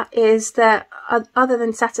of that is that other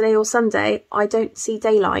than Saturday or Sunday, I don't see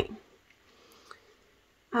daylight,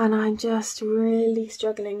 and I'm just really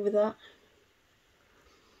struggling with that.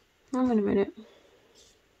 Hang on a minute.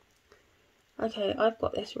 Okay, I've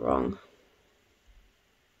got this wrong.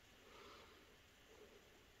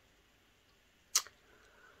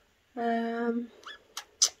 Okay.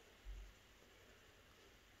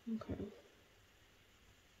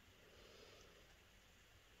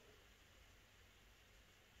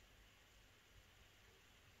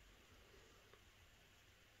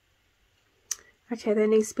 Okay, there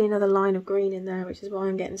needs to be another line of green in there, which is why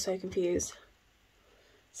I'm getting so confused.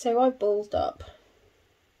 So I've ballsed up,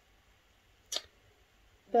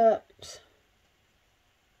 but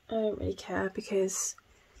I don't really care because,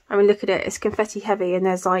 I mean, look at it, it's confetti heavy and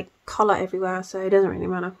there's like colour everywhere, so it doesn't really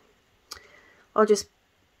matter. I'll just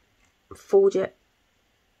forge it.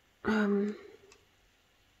 I'm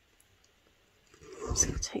just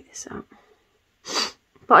going to take this out.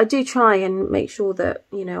 But I do try and make sure that,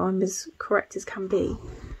 you know, I'm as correct as can be.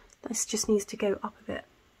 This just needs to go up a bit.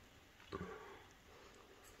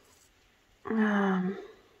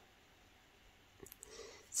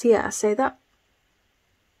 So yeah, so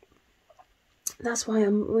that's why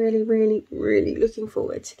I'm really, really, really looking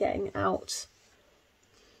forward to getting out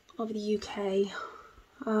of the UK.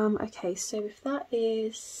 Okay, so if that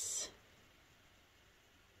is,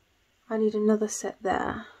 I need another set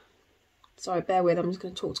there. Sorry, bear with, I'm just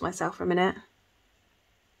going to talk to myself for a minute.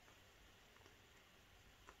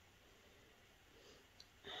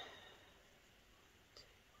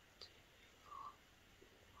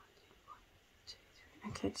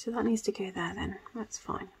 Okay, so that needs to go there then. That's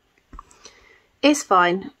fine. It's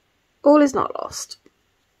fine. All is not lost.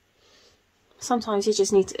 Sometimes you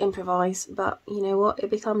just need to improvise, but you know what?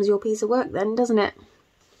 It becomes your piece of work then, doesn't it?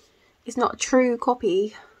 It's not a true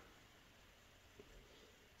copy.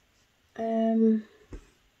 Oh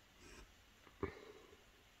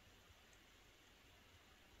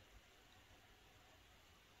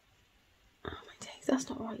my days, that's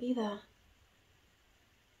not right either.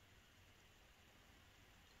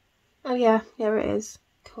 Oh yeah, yeah it is.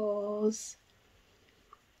 Cause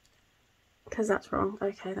that's wrong.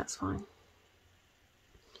 Okay, that's fine.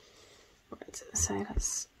 Right, so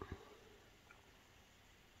let's...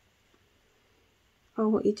 Oh,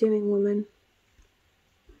 what are you doing, woman?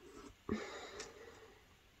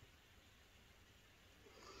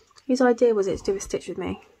 Whose idea was it to do a stitch with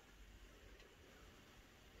me?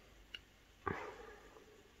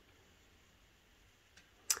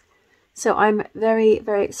 So I'm very,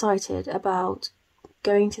 very excited about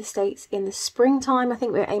going to the States in the springtime. I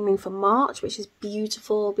think we're aiming for March, which is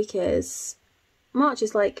beautiful because March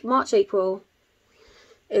is like, April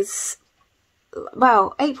is,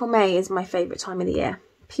 well, April, May is my favourite time of the year,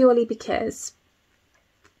 purely because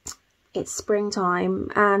it's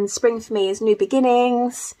springtime, and spring for me is new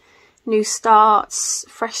beginnings, new starts,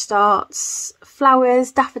 fresh starts,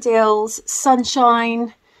 flowers, daffodils,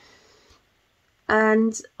 sunshine,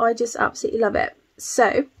 and I just absolutely love it.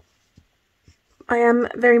 So I am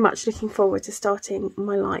very much looking forward to starting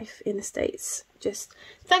my life in the States. Just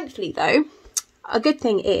thankfully though, a good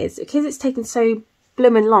thing is, because it's taken so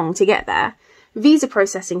bloomin' long to get there, visa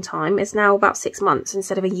processing time is now about 6 months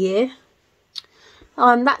instead of a year.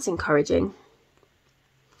 That's encouraging,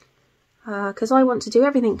 because I want to do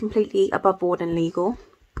everything completely above board and legal,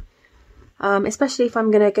 especially if I'm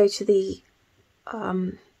going to go to the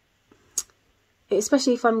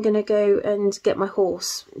especially if I'm going to go and get my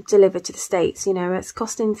horse delivered to the States, you know, it's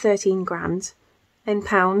costing 13 grand in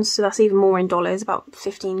pounds, so that's even more in dollars, about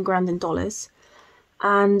 15 grand in dollars.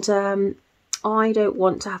 And I don't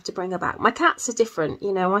want to have to bring her back. My cats are different,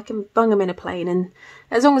 you know, I can bung them in a plane, and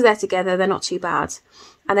as long as they're together, they're not too bad.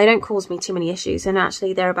 And they don't cause me too many issues, and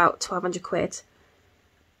actually they're about 1,200 quid.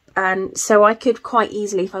 And so I could quite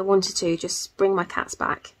easily, if I wanted to, just bring my cats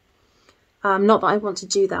back. Not that I want to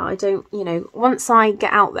do that. I don't, you know, once I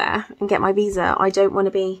get out there and get my visa, I don't want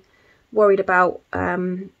to be worried about,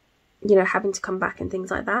 you know, having to come back and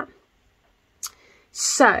things like that.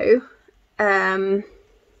 So, and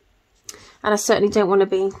I certainly don't want to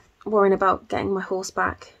be worrying about getting my horse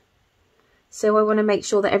back. So I want to make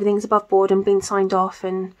sure that everything's above board and being signed off,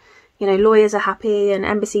 and, you know, lawyers are happy and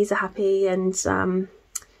embassies are happy, and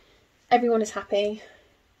everyone is happy.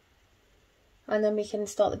 And then we can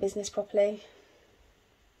start the business properly.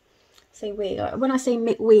 Say we. When I say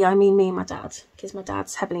we, I mean me and my dad, because my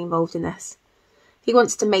dad's heavily involved in this. He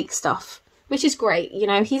wants to make stuff, which is great. You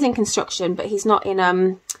know, he's in construction, but he's not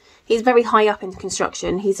in, he's very high up in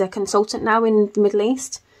construction. He's a consultant now in the Middle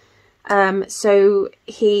East. So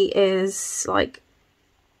he is like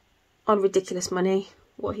on ridiculous money,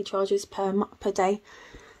 what he charges per day.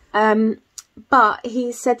 But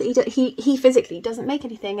he said that he physically doesn't make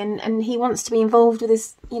anything, and he wants to be involved with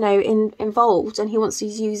his, you know, involved, and he wants to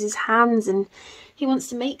use his hands, and he wants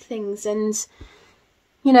to make things. And,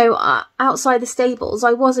 you know, outside the stables,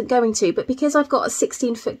 I wasn't going to, but because I've got a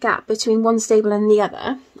 16-foot gap between one stable and the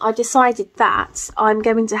other, I decided that I'm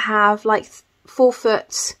going to have like 4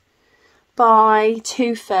 foot by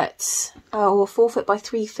 2 foot, or 4 foot by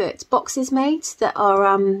 3 foot boxes made that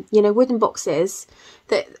are, you know, wooden boxes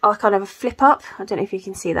that are kind of a flip up. I don't know if you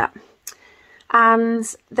can see that.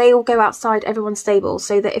 And they all go outside everyone's stable,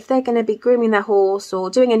 so that if they're going to be grooming their horse or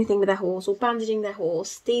doing anything with their horse or bandaging their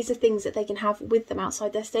horse, these are things that they can have with them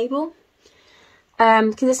outside their stable.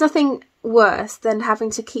 Because there's nothing worse than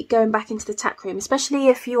having to keep going back into the tack room, especially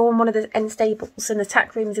if you're on one of the end stables and the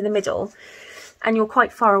tack room's in the middle and you're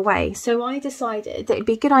quite far away. So I decided that it'd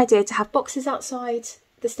be a good idea to have boxes outside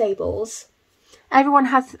the stables. Everyone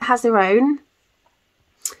has their own.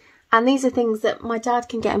 And these are things that my dad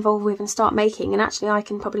can get involved with and start making. And actually I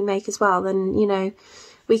can probably make as well. Then, you know,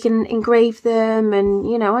 we can engrave them, and,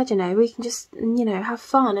 you know, I don't know, we can just, you know, have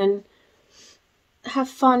fun and,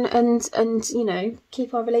 you know,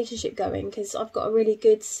 keep our relationship going. Because I've got a really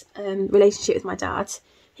good relationship with my dad.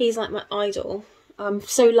 He's like my idol. I'm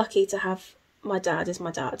so lucky to have my dad as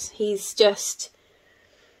my dad. He's just...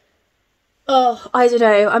 Oh, I don't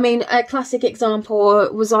know. I mean, a classic example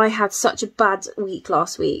was I had such a bad week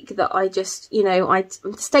last week that I just, you know,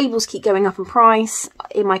 the stables keep going up in price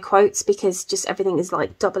in my quotes because just everything is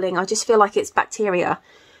like doubling. I just feel like it's bacteria,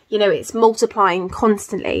 you know, it's multiplying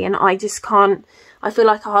constantly, and I just can't, I feel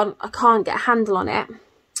like I can't get a handle on it.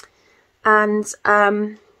 And,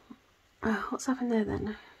 oh, what's happened there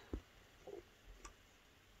then?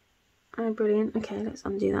 Oh, brilliant. Okay, let's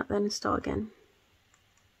undo that then and start again.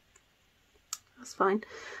 That's fine.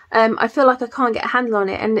 I feel like I can't get a handle on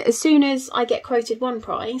it, and as soon as I get quoted one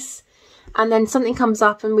price and then something comes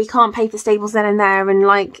up and we can't pay for stables then and there, and,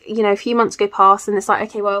 like, you know, a few months go past and it's like,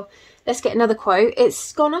 okay, well, let's get another quote,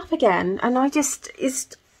 it's gone up again. And I just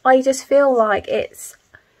feel like it's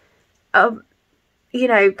you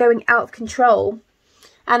know, going out of control,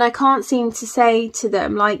 and I can't seem to say to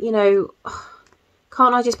them, like, you know,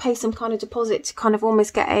 can't I just pay some kind of deposit to kind of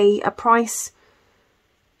almost get a price,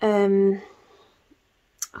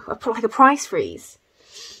 like a price freeze.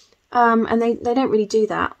 And they don't really do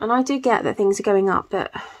that. And I do get that things are going up, but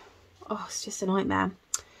oh, it's just a nightmare.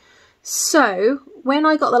 So when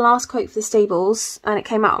I got the last quote for the stables and it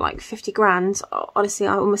came out like 50 grand, honestly,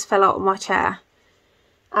 I almost fell out of my chair.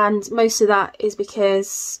 And most of that is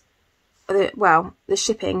because, well, the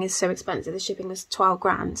shipping is so expensive. The shipping was 12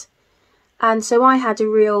 grand. And so I had a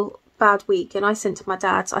real bad week, and I sent my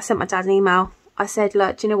dad an email. I said,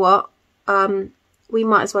 look, do you know what? We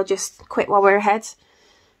might as well just quit while we're ahead.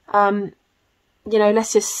 You know,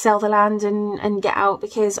 let's just sell the land and get out,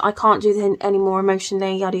 because I can't do this anymore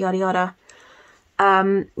emotionally, yada, yada, yada.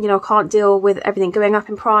 You know, I can't deal with everything going up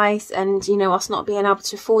in price, and, you know, us not being able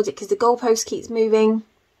to afford it because the goalpost keeps moving.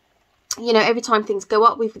 You know, every time things go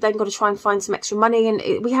up, we've then got to try and find some extra money,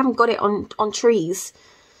 and we haven't got it on trees.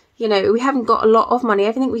 You know, we haven't got a lot of money.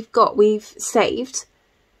 Everything we've got, we've saved.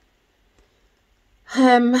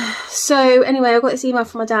 So anyway, I got this email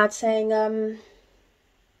from my dad saying,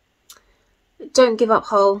 don't give up,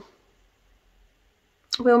 Hull.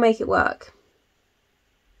 We'll make it work.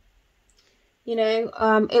 You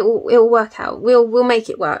know, it will work out. We'll make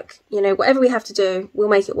it work. You know, whatever we have to do, we'll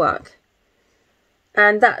make it work.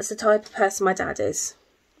 And that's the type of person my dad is.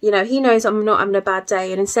 You know, he knows I'm not having a bad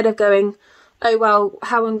day, and instead of going, oh well,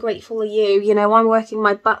 how ungrateful are you? You know, I'm working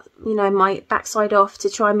my my backside off to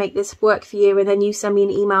try and make this work for you, and then you send me an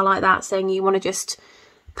email like that saying you want to just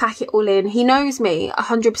pack it all in. He knows me,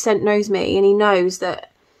 100% knows me, and he knows that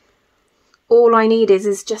all I need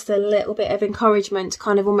is just a little bit of encouragement to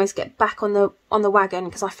kind of almost get back on the wagon,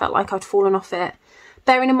 because I felt like I'd fallen off it.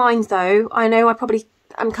 Bearing in mind though, I know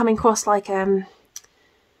I'm coming across like a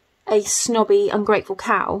snobby, ungrateful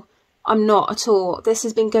cow. I'm not at all. This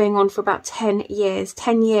has been going on for about 10 years.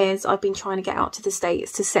 10 years I've been trying to get out to the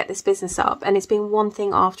States to set this business up, and it's been one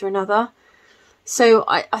thing after another. So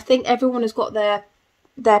I think everyone has got their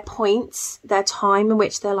points, their time in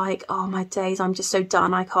which they're like, oh my days, I'm just so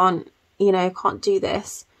done, I can't do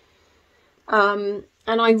this. And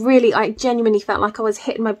I genuinely felt like I was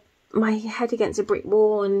hitting my head against a brick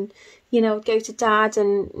wall, and you know, I'd go to Dad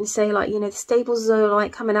and say like, you know, the stables are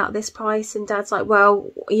like coming out at this price, and Dad's like,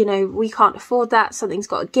 well, you know, we can't afford that, something's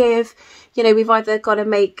got to give. You know, we've either got to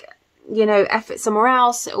make, you know, effort somewhere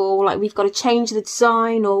else, or like we've got to change the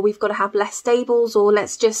design, or we've got to have less stables, or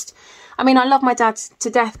let's just, I mean, I love my dad to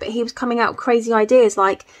death, but he was coming out with crazy ideas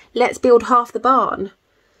like, let's build half the barn.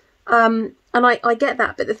 And I get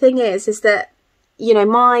that, but the thing is that, you know,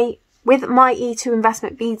 with my E2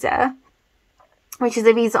 investment visa, which is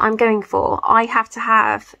the visa I'm going for, I have to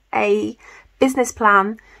have a business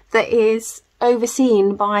plan that is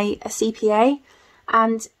overseen by a CPA,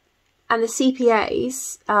 and the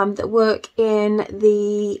CPAs that work in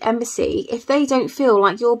the embassy, if they don't feel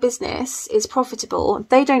like your business is profitable,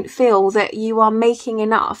 they don't feel that you are making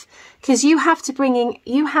enough, because you have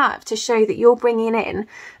to show that you're bringing in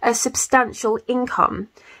a substantial income.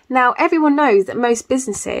 Now, everyone knows that most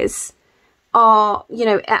businesses are, you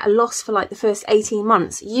know, at a loss for like the first 18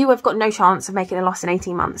 months. You have got no chance of making a loss in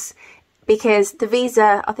 18 months, because the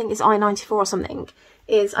visa, I think it's I-94 or something,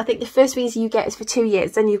 is, I think the first visa you get is for 2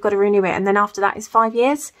 years, then you've got to renew it, and then after that is 5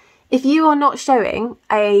 years. If you are not showing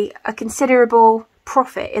a considerable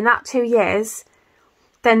profit in that 2 years,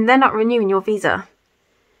 then they're not renewing your visa.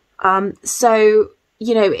 So,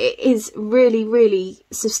 you know, it is really, really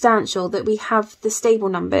substantial that we have the stable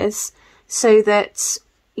numbers, so that,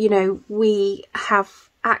 you know, we have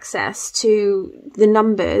access to the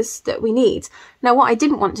numbers that we need. Now, what I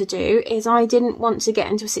didn't want to do is I didn't want to get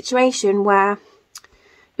into a situation where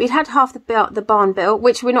we'd had half the barn built,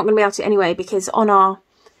 which we're not going to be able to anyway, because on our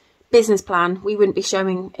business plan we wouldn't be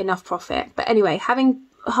showing enough profit. But anyway, having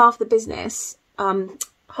half the business,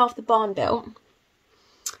 half the barn built,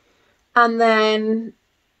 and then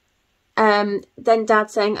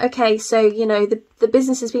Dad saying, okay, so, you know, the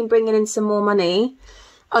business has been bringing in some more money,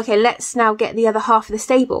 okay, let's now get the other half of the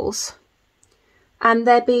stables. And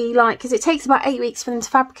they'd be like, because it takes about 8 weeks for them to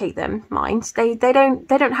fabricate them, mind. They don't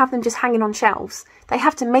have them just hanging on shelves. They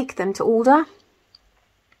have to make them to order.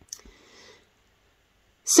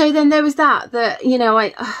 So then there was that, you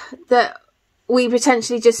know, that we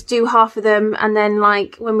potentially just do half of them, and then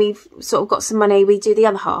like when we've sort of got some money, we do the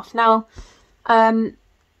other half. Now,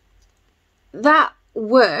 that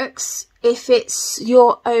works if it's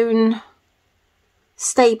your own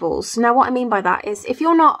stables. Now, what I mean by that is, if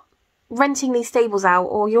you're not renting these stables out,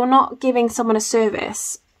 or you're not giving someone a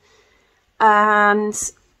service,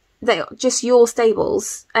 and they're just your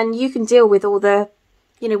stables, and you can deal with all the,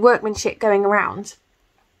 you know, workmanship going around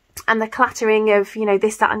and the clattering of, you know,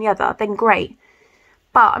 this, that and the other, then great.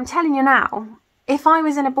 But I'm telling you now, if I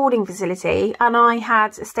was in a boarding facility and I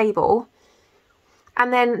had a stable,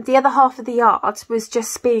 and then the other half of the yard was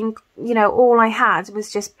just being, you know, all I had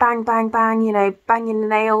was just bang, bang, bang, you know, banging the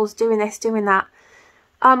nails, doing this, doing that,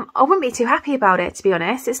 I wouldn't be too happy about it, to be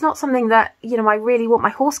honest. It's not something that, you know, I really want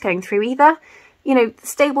my horse going through either. You know,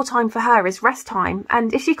 stable time for her is rest time.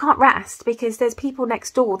 And if she can't rest because there's people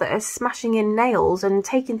next door that are smashing in nails and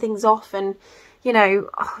taking things off and, you know,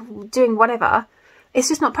 doing whatever, it's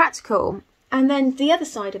just not practical. And then the other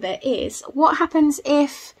side of it is, what happens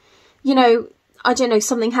if, you know, I don't know,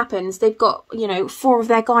 something happens. They've got, you know, 4 of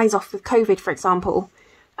their guys off with COVID, for example.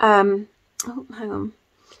 Oh, hang on.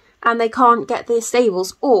 And they can't get the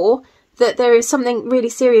stables, or that there is something really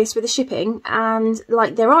serious with the shipping and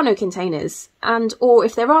like there are no containers, and or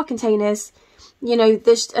if there are containers, you know,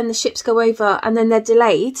 and the ships go over and then they're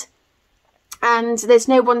delayed and there's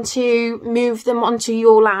no one to move them onto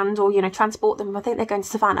your land, or, you know, transport them. I think they're going to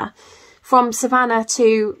Savannah, from Savannah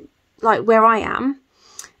to like where I am,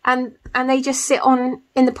 and they just sit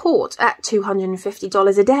in the port at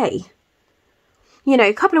 $250 a day. you know,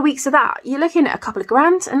 a couple of weeks of that, you're looking at a couple of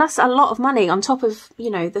grand, and that's a lot of money on top of,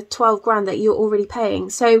 you know, the 12 grand that you're already paying.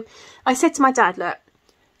 So I said to my dad, look,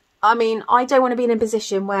 I mean, I don't want to be in a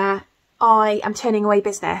position where I am turning away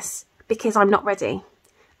business because I'm not ready.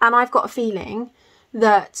 And I've got a feeling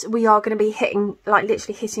that we are going to be hitting, like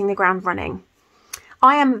literally hitting the ground running.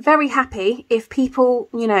 I am very happy if people,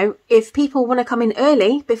 you know, if people want to come in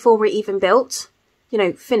early before we're even built, you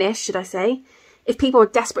know, finished, should I say. If people are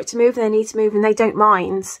desperate to move and they need to move and they don't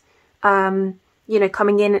mind, you know,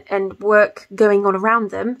 coming in and work going on around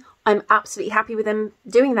them, I'm absolutely happy with them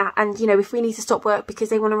doing that. And, you know, if we need to stop work because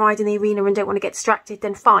they want to ride in the arena and don't want to get distracted,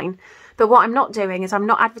 then fine. But what I'm not doing is I'm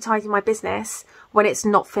not advertising my business when it's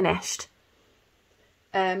not finished.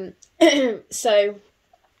 So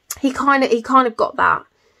he kind of got that.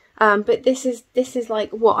 But this is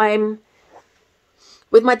like what I'm,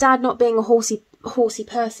 with my dad not being a horsey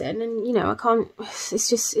person, and, you know, I can't, he's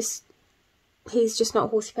just not a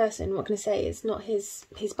horsey person. What can I say? It's not his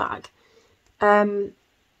bag.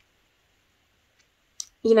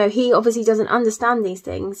 You know, he obviously doesn't understand these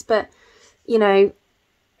things, but, you know,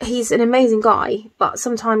 he's an amazing guy, but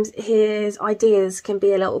sometimes his ideas can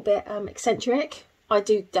be a little bit eccentric. I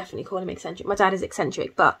do definitely call him eccentric. My dad is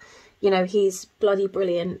eccentric, but, you know, he's bloody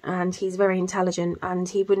brilliant and he's very intelligent, and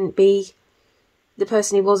he wouldn't be the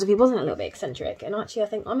person he was if he wasn't a little bit eccentric. And actually, I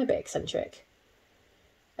think I'm a bit eccentric.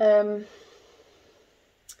 So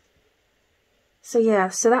yeah,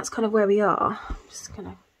 so that's kind of where we are. I'm just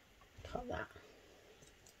gonna cut that.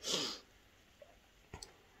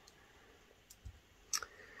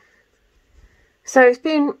 So it's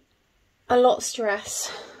been a lot of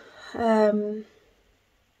stress. Where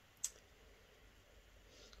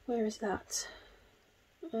is that?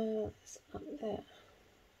 It's up there.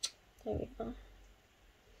 There we go.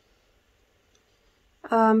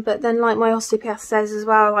 But then, like my osteopath says as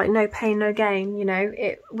well, like no pain, no gain. You know,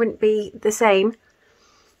 it wouldn't be the same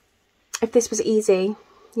if this was easy.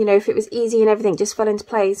 You know, if it was easy and everything just fell into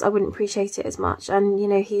place, I wouldn't appreciate it as much. And, you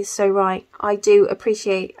know, he's so right. I do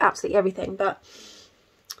appreciate absolutely everything. But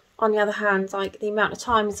on the other hand, like the amount of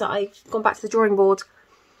times that I've gone back to the drawing board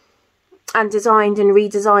and designed and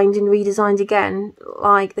redesigned again,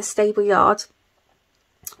 like the stable yard,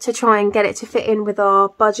 to try and get it to fit in with our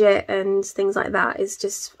budget and things like that, is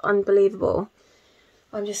just unbelievable.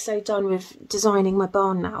 I'm just so done with designing my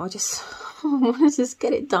barn now. I just want to just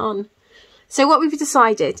get it done. So what we've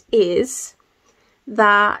decided is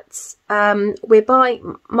that we're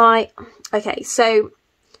buying okay, so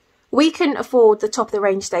we couldn't afford the top of the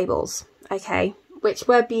range stables, okay, which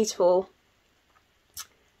were beautiful,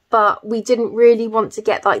 but we didn't really want to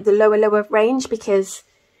get like the lower range because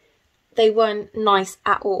they weren't nice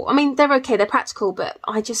at all. I mean, they're okay, they're practical, but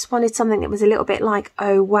I just wanted something that was a little bit like,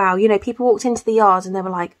 oh wow, you know, people walked into the yard and they were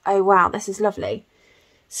like, oh wow, this is lovely.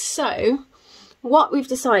 So what we've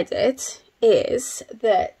decided is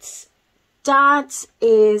that Dad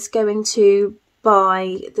is going to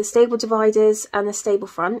buy the stable dividers and the stable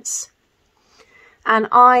fronts, and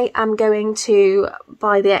I am going to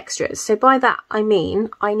buy the extras. So by that I mean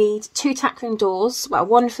I need 2 tack room doors, well,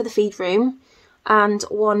 one for the feed room and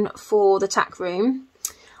one for the tack room.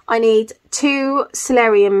 I need 2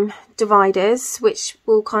 solarium dividers, which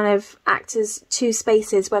will kind of act as 2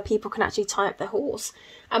 spaces where people can actually tie up their horse,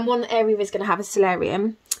 and one area is going to have a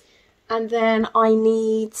solarium. And then I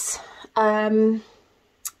need, and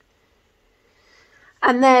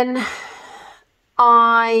then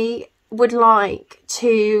I would like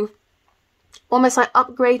to almost like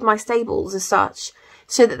upgrade my stables as such,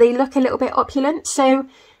 so that they look a little bit opulent. So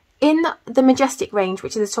in the Majestic range,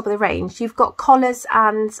 which is the top of the range, you've got collars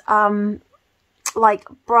and like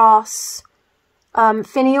brass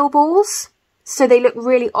finial balls, so they look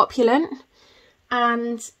really opulent,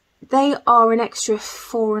 and they are an extra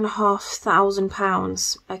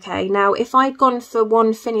 £4,500. Okay, now if I'd gone for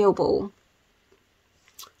one finial ball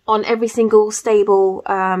on every single stable,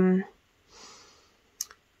 I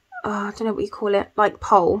don't know what you call it, like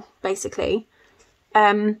pole, basically,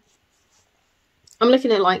 I'm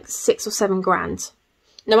looking at like 6 or 7 grand.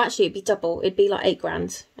 No, actually it'd be double, it'd be like 8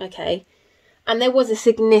 grand, okay. And there was a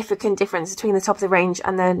significant difference between the top of the range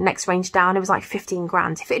and the next range down. It was like 15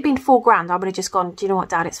 grand. If it had been 4 grand, I would have just gone, do you know what,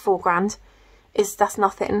 Dad, it's 4 grand. That's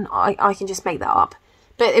nothing. I can just make that up.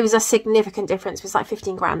 But it was a significant difference. It was like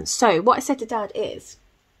 15 grand. So what I said to Dad is,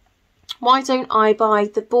 why don't I buy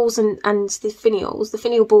the balls and the finials, the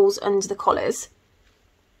finial balls and the collars,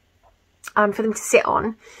 for them to sit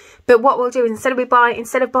on. But what we'll do is instead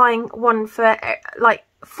of buying one for like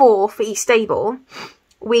 4 for each stable,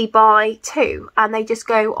 we buy 2, and they just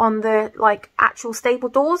go on the like actual stable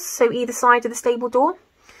doors, so either side of the stable door.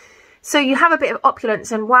 So you have a bit of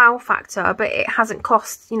opulence and wow factor, but it hasn't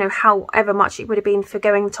cost, you know, however much it would have been for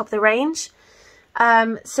going top of the range.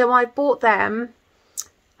 So I bought them.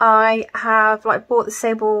 I have like bought the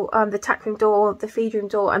Sable, the tack room door, the feed room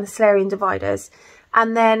door and the Solarian dividers.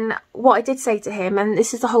 And then what I did say to him, and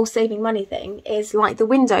this is the whole saving money thing, is like the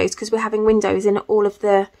windows, because we're having windows in all of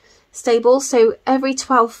the stables. So every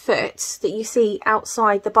 12 foot that you see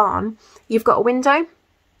outside the barn, you've got a window.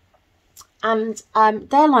 And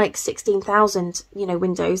they're like 16,000, you know,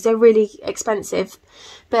 windows. They're really expensive.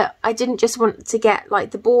 But I didn't just want to get like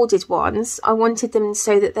the boarded ones. I wanted them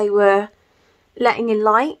so that they were letting in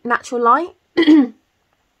light, natural light.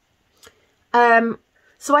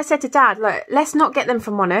 So I said to Dad, look, let's not get them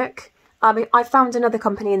from Monarch. I mean, I found another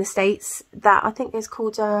company in the States that I think is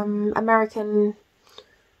called American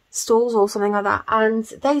Stalls or something like that. And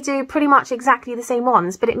they do pretty much exactly the same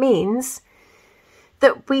ones. But it means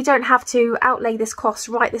that we don't have to outlay this cost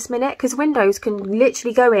right this minute, because windows can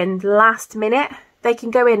literally go in last minute. They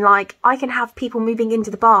can go in like, I can have people moving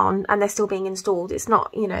into the barn and they're still being installed. It's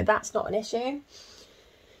not, you know, that's not an issue.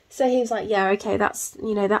 So he was like, yeah, okay, that's,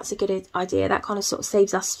 you know, that's a good idea. That kind of sort of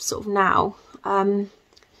saves us sort of now.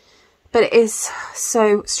 But it is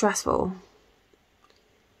so stressful.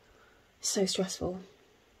 So stressful.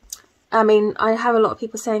 I mean, I have a lot of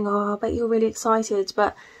people saying, oh, I bet you're really excited.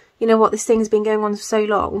 But you know what? This thing's been going on for so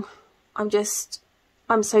long. I'm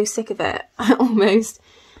so sick of it, almost.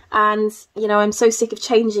 And, you know, I'm so sick of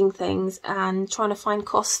changing things and trying to find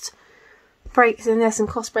cost breaks in this and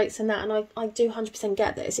cost breaks in that. And I do 100%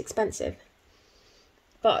 get that it's expensive.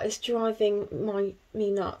 But it's driving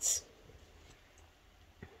me nuts.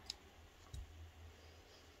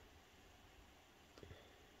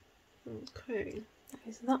 Okay, that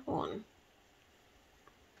is that one.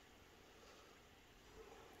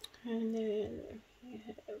 And then we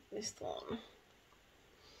have this one.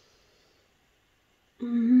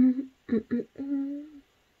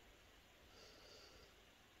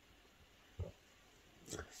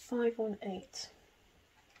 518.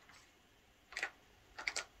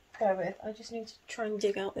 Bear with, I just need to try and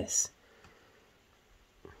dig out this.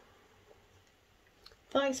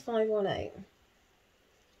 That is 518.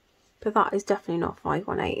 But that is definitely not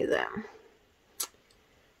 518, is it?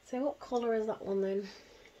 So what colour is that one then?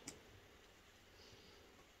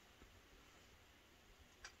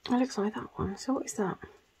 It looks like that one. So what is that?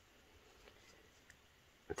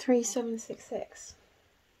 3766.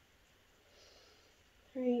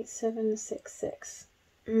 3766.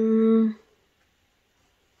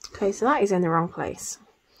 Okay, so that is in the wrong place.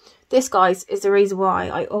 This, guys, is the reason why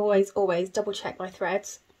I always double check my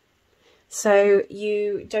threads, so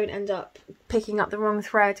you don't end up picking up the wrong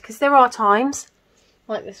thread. Because there are times,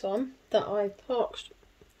 like this one, that I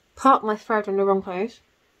parked my thread in the wrong place.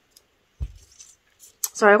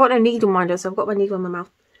 Sorry, I've got no needle minder, so I've got my needle in my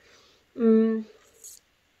mouth.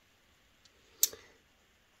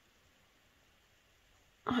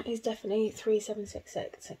 That is definitely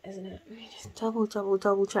 3766, isn't it? Let me just double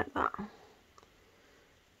check that.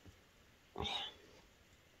 Yeah.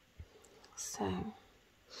 So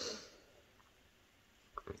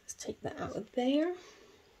let's take that out of there.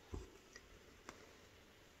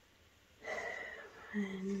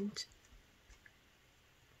 And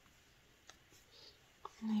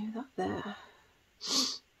leave that there.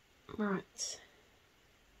 Right.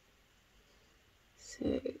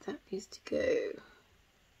 So that needs to go.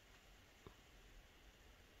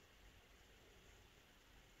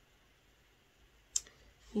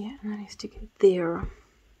 Yeah, and that needs to go there.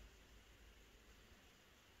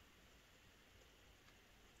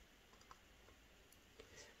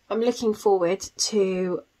 I'm looking forward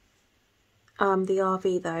to the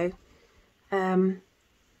RV though.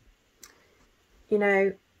 You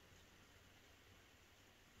know,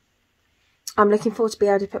 I'm looking forward to be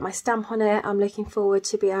able to put my stamp on it. I'm looking forward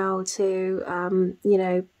to be able to, you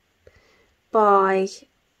know, buy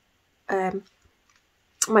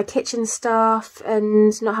my kitchen stuff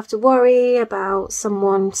and not have to worry about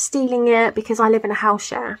someone stealing it, because I live in a house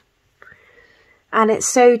share. And it's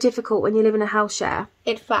so difficult when you live in a house share.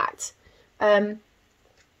 In fact, I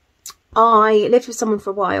lived with someone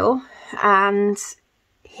for a while and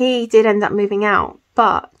he did end up moving out.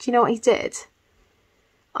 But do you know what he did?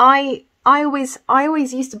 I always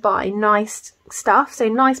used to buy nice stuff. So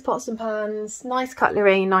nice pots and pans, nice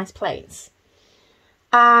cutlery, nice plates.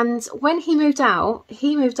 And when he moved out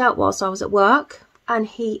whilst I was at work, and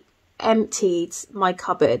he emptied my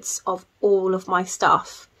cupboards of all of my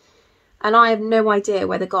stuff. And I have no idea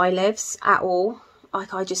where the guy lives at all.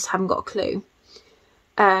 Like, I just haven't got a clue.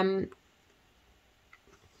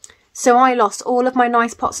 So I lost all of my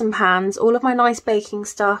nice pots and pans, all of my nice baking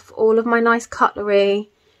stuff, all of my nice cutlery,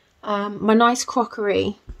 my nice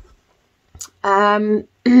crockery. What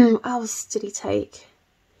else did he take?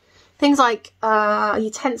 Things like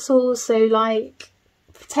utensils, so like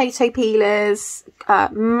potato peelers,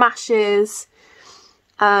 mashers.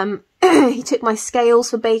 He took my scales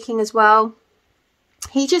for baking as well.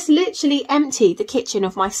 He just literally emptied the kitchen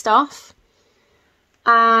of my stuff.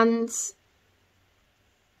 And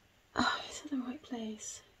oh, is that the right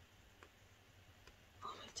place? Oh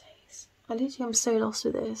my days. I literally am so lost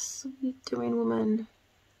with this. What are you doing, woman?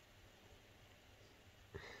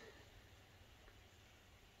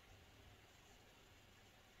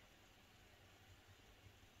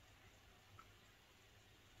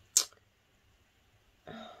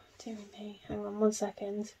 Dear me, hang on 1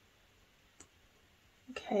 second.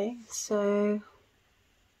 Okay, so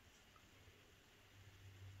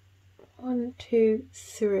 1, 2,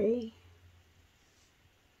 3.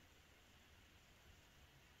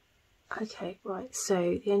 Okay, right,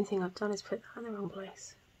 so the only thing I've done is put that in the wrong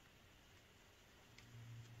place.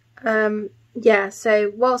 Yeah,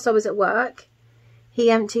 so whilst I was at work,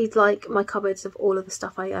 he emptied like my cupboards of all of the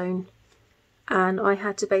stuff I own, and I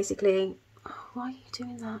had to basically, oh, why are you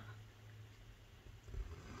doing that?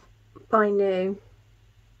 Buy new.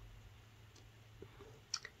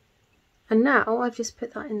 And now I've just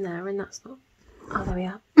put that in there, and that's not, oh there we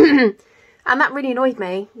are. And that really annoyed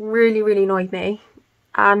me, really annoyed me.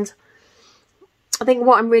 And I think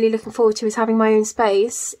what I'm really looking forward to is having my own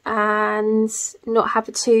space and not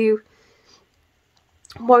having to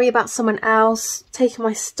worry about someone else taking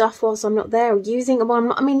my stuff whilst I'm not there, or using it while I'm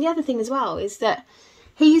not. I mean, the other thing as well is that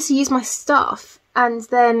he used to use my stuff and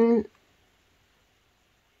then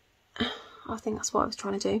I think that's what I was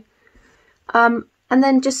trying to do, and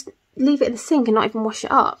then just leave it in the sink and not even wash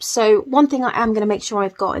it up. So one thing I am going to make sure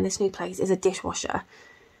I've got in this new place is a dishwasher.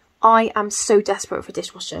 I am so desperate for a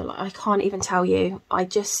dishwasher, like I can't even tell you. I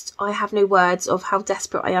have no words of how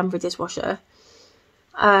desperate I am for a dishwasher.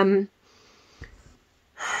 It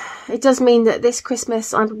does mean that this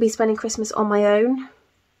Christmas I will be spending Christmas on my own.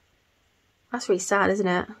 That's really sad, isn't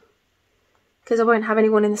it? Because I won't have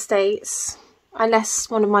anyone in the States, unless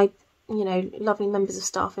one of my, you know, lovely members of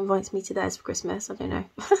staff invites me to theirs for Christmas. I don't know.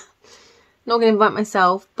 Not going to invite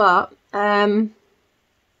myself, but you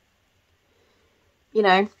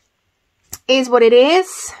know, is what it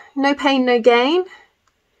is. No pain, no gain.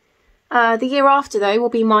 The year after, though, will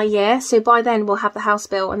be my year. So by then we'll have the house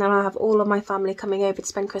built, and then I'll have all of my family coming over to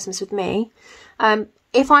spend Christmas with me.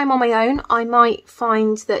 If I'm on my own, I might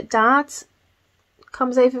find that Dad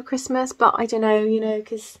comes over for Christmas, but I don't know, you know,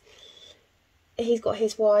 because he's got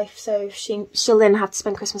his wife, so she'll then have to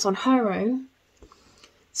spend Christmas on her own.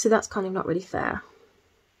 So that's kind of not really fair.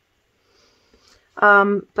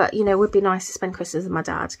 But, you know, it would be nice to spend Christmas with my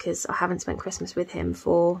dad, because I haven't spent Christmas with him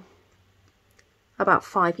for about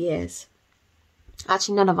 5 years.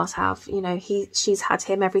 Actually, none of us have. You know, she's had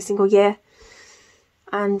him every single year.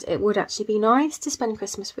 And it would actually be nice to spend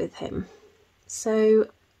Christmas with him. So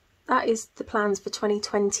that is the plans for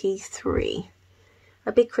 2023.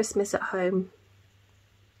 A big Christmas at home.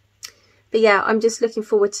 But yeah, I'm just looking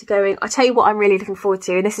forward to going. I tell you what I'm really looking forward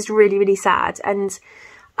to, and this is really sad, and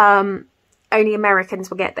only Americans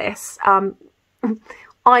will get this. I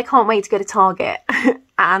can't wait to go to Target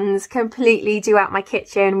and completely do out my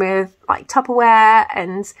kitchen with like Tupperware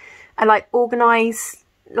and like organise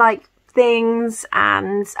like things,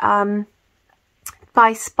 and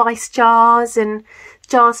buy spice jars and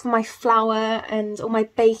jars for my flour and all my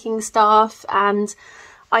baking stuff, and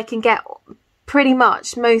I can get pretty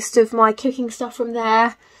much most of my cooking stuff from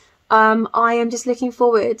there. I am just looking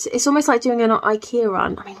forward. It's almost like doing an IKEA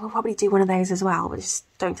run. I mean, we'll probably do one of those as well, but just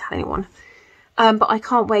don't tell anyone. But I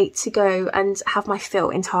can't wait to go and have my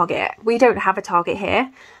fill in Target. We don't have a Target here.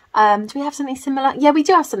 Do we have something similar? Yeah, we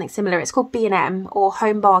do have something similar. It's called B&M, or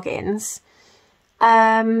Home Bargains.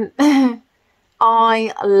 I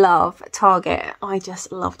love Target. I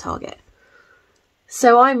just love Target.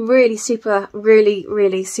 So I'm really super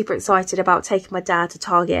excited about taking my dad to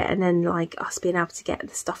Target, and then like us being able to get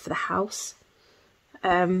the stuff for the house.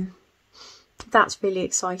 That's really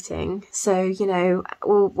exciting. So, you know,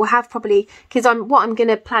 we'll have probably, because what I'm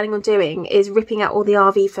planning on doing is ripping out all the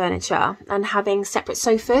RV furniture and having separate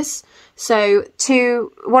sofas. So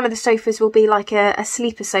one of the sofas will be like a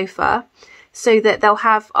sleeper sofa, so that I'll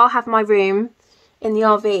have my room in the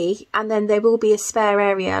RV, and then there will be a spare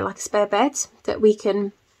area, like a spare bed that we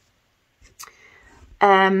can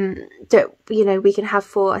we can have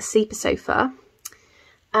for a sleeper sofa.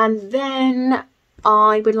 And then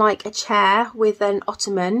I would like a chair with an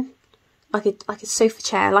ottoman, like a sofa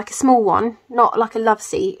chair, like a small one, not like a love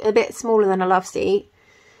seat, a bit smaller than a love seat.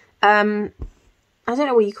 I don't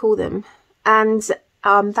know what you call them. And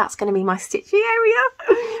that's going to be my stitching area.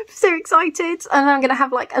 I'm so excited. And I'm going to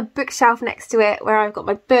have like a bookshelf next to it where I've got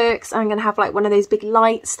my books. I'm going to have like one of those big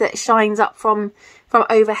lights that shines up from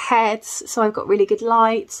overhead, so I've got really good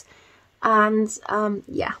light. And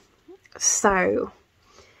yeah, so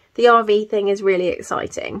the RV thing is really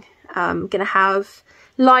exciting. I'm going to have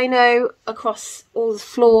lino across all the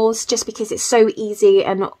floors just because it's so easy,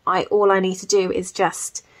 and all I need to do is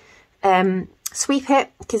just sweep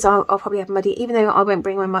it, because I'll probably have muddy, even though I won't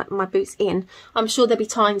bring my boots in. I'm sure there'll be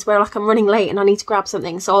times where like I'm running late and I need to grab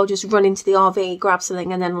something, so I'll just run into the RV, grab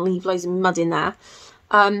something, and then leave loads of mud in there.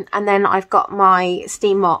 And then I've got my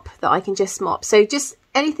steam mop that I can just mop. So just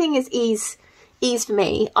anything is ease for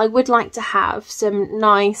me. I would like to have some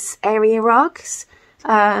nice area rugs.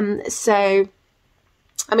 So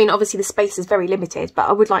I mean, obviously the space is very limited, but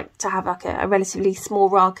I would like to have like a relatively small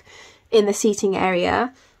rug in the seating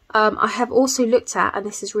area. I have also looked at, and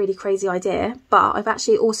this is a really crazy idea, but I've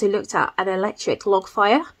actually also looked at an electric log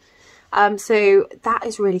fire. So that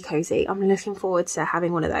is really cozy. I'm looking forward to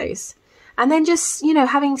having one of those. And then just, you know,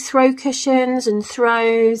 having throw cushions and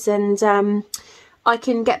throws, and I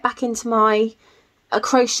can get back into my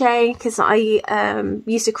crochet, because I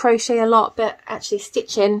used to crochet a lot, but actually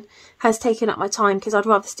stitching has taken up my time because I'd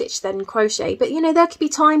rather stitch than crochet. But, you know, there could be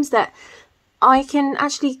times that I can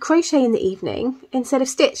actually crochet in the evening instead of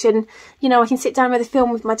stitch, and you know, I can sit down with a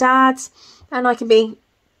film with my dad and I can be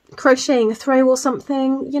crocheting a throw or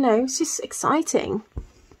something. You know, it's just exciting.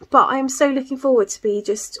 But I'm so looking forward to be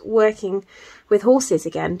just working with horses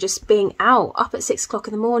again, just being out up at 6 o'clock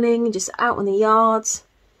in the morning, just out in the yards.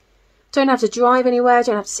 Don't have to drive anywhere,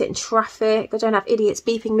 don't have to sit in traffic, I don't have idiots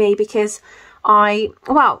beeping me because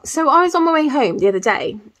so I was on my way home the other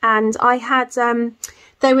day, and I had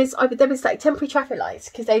there was like temporary traffic lights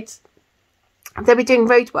because they were doing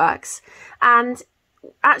roadworks, and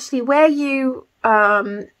actually where you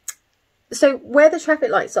so where the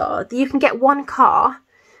traffic lights are, you can get one car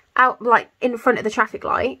out like in front of the traffic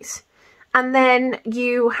lights, and then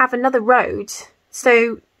you have another road,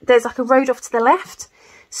 so there's like a road off to the left.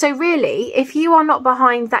 So really, if you are not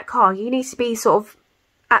behind that car, you need to be sort of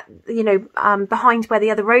at, you know, behind where the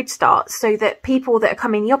other road starts, so that people that are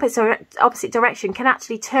coming the opposite direction can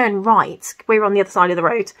actually turn right. We're on the other side of the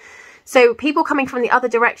road. So people coming from the other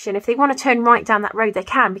direction, if they want to turn right down that road, they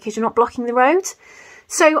can, because you're not blocking the road.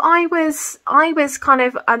 So I was kind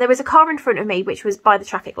of, there was a car in front of me, which was by the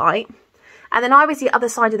traffic light. And then I was the other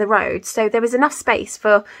side of the road. So there was enough space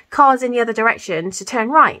for cars in the other direction to turn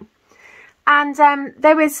right. And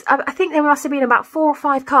there was, I think there must have been about 4 or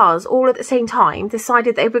 5 cars all at the same time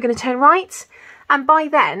decided they were going to turn right. And by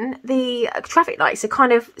then, the traffic lights had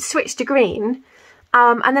kind of switched to green.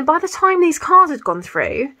 And then by the time these cars had gone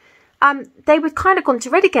through, they were kind of gone to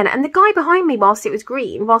red again. And the guy behind me, whilst it was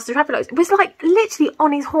green, whilst the traffic lights, was like literally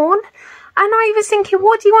on his horn. And I was thinking,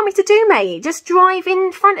 what do you want me to do, mate? Just drive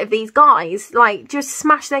in front of these guys, like just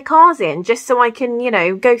smash their cars in just so I can, you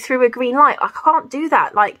know, go through a green light. I can't do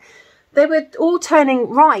that. Like, they were all turning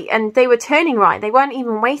right, and they were turning right. They weren't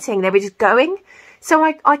even waiting. They were just going. So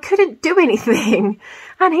I couldn't do anything.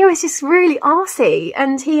 And he was just really arsey.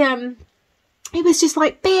 And he was just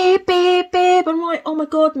like, beep, beep, beep. I'm like, oh my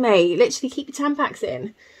God, mate, literally keep your Tampax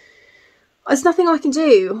in. There's nothing I can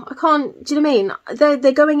do. I can't, do you know what I mean?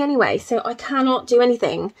 They're going anyway, so I cannot do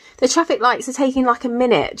anything. The traffic lights are taking like a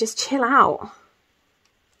minute. Just chill out.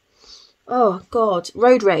 Oh God,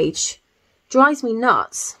 road rage. Drives me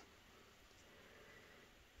nuts.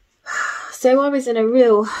 So I was in a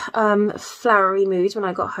real flowery mood when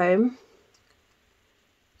I got home.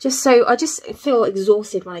 I just feel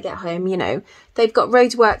exhausted when I get home, you know. They've got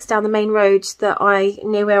roadworks down the main road that I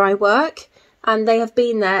near where I work, and they have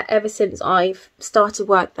been there ever since I've started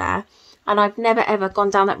work there, and I've never ever gone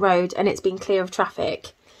down that road and it's been clear of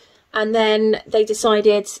traffic. And then they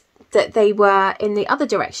decided that they were in the other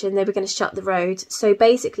direction, they were going to shut the road. So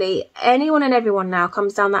basically anyone and everyone now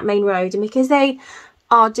comes down that main road, and because they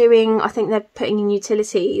are doing, I think they're putting in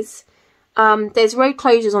utilities, there's road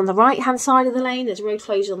closures on the right hand side of the lane, there's road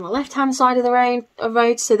closures on the left hand side of the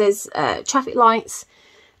road, so there's traffic lights,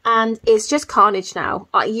 and it's just carnage now.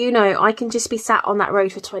 You know, I can just be sat on that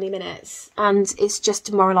road for 20 minutes and it's just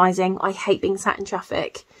demoralising. I hate being sat in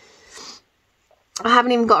traffic. I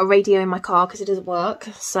haven't even got a radio in my car because it doesn't work,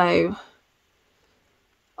 so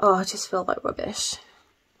I just feel like rubbish.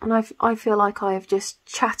 And I feel like I have just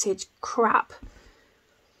chatted crap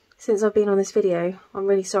since I've been on this video. I'm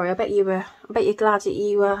really sorry. I bet you're glad that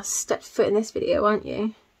you stepped foot in this video, aren't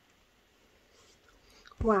you?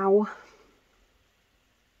 Wow.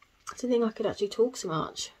 didn't think I could actually talk so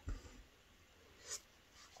much.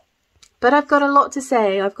 But I've got a lot to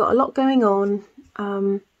say. I've got a lot going on.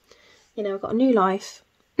 You know, I've got a new life.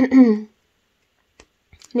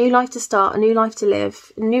 New life to start, a new life to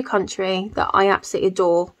live, a new country that I absolutely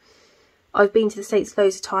adore. I've been to the States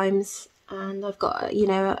loads of times, and I've got, you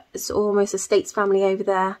know, it's almost a States family over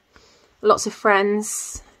there. Lots of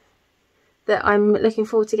friends that I'm looking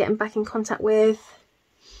forward to getting back in contact with.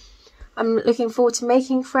 I'm looking forward to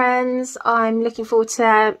making friends. I'm looking forward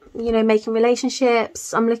to, you know, making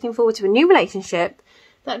relationships. I'm looking forward to a new relationship.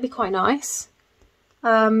 That'd be quite nice.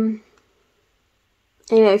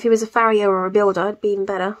 You know, if he was a farrier or a builder, it'd be even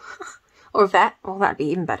better. Or a vet. Well, that'd be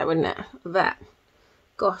even better, wouldn't it? A vet.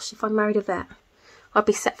 Gosh, if I married a vet, I'd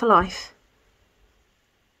be set for life.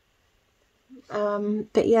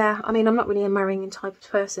 But yeah, I mean, I'm not really a marrying type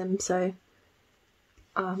of person, so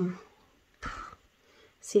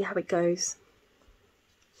see how it goes.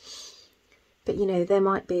 But you know, there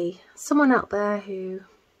might be someone out there who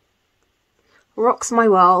rocks my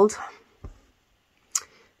world.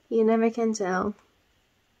 You never can tell.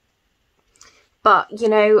 But, you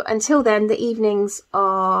know, until then, the evenings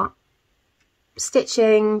are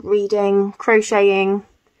stitching, reading, crocheting,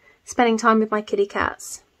 spending time with my kitty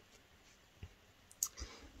cats.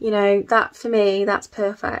 You know, that for me, that's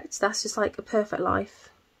perfect. That's just like a perfect life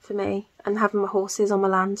for me. And having my horses on my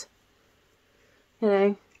land. You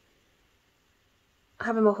know,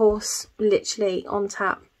 having my horse literally on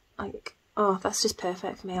tap. Like, oh, that's just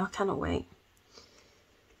perfect for me. I cannot wait.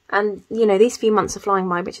 And, you know, these few months are flying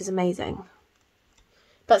by, which is amazing.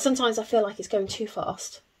 But sometimes I feel like it's going too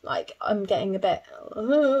fast. Like, I'm getting a bit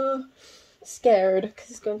scared because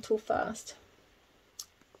it's going too fast.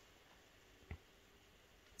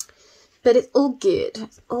 But it's all good.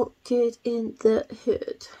 It's all good in the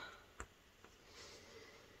hood.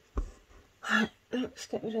 Let's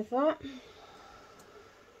get rid of that.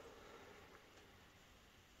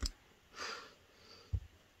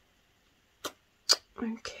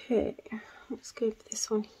 Okay, let's go for this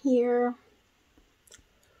one here.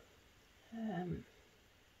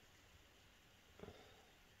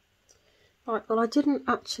 Right, well, I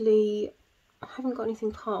haven't got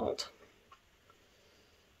anything piled.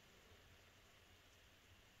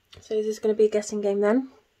 So is this going to be a guessing game then?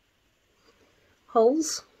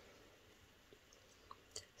 Holes.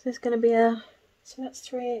 So it's going to be so that's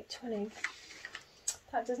 3820.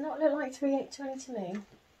 That does not look like 3820 to me.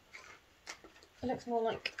 It looks more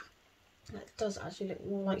like, it does actually look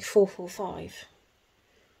more like 445.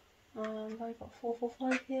 Have I got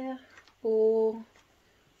 445 here? Or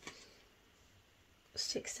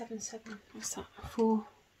 677. What's that? 4.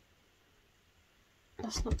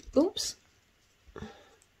 That's not. Oops.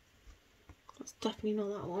 That's definitely not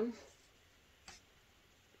that one.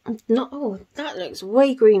 Not. Oh, that looks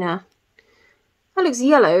way greener. That looks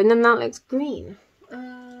yellow, and then that looks green.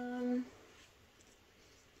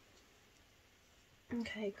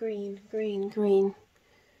 Okay, green.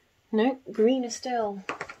 No, greener still.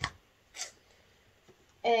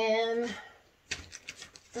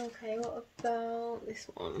 Okay, what about this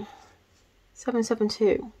one?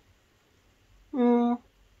 772.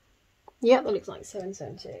 Yeah, that looks like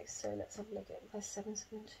 772. So let's have a look at this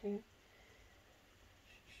 772.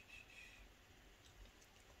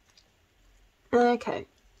 Okay.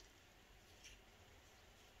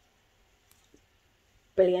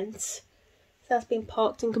 Brilliant. So that's been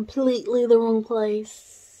parked in completely the wrong place.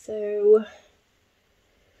 So,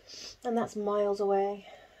 and that's miles away.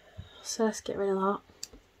 So let's get rid of that.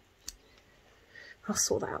 I'll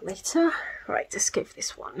sort that out later. Right, let's go for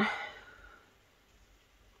this one.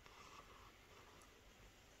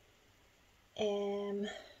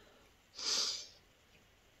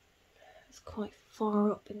 It's quite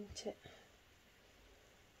far up, isn't it?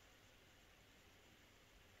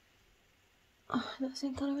 Oh, that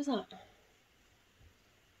same colour as that.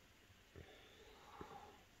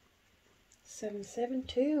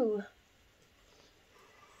 772.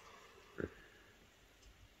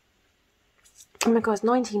 Oh my god, it's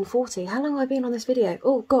 1940. How long have I been on this video?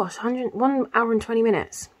 Oh gosh, 1 hour and 20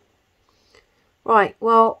 minutes. Right,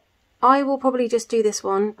 well, I will probably just do this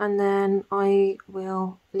one and then I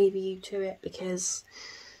will leave you to it because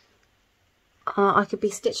I could be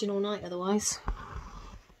stitching all night otherwise.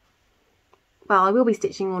 Well, I will be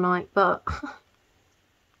stitching all night, but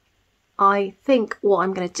I think what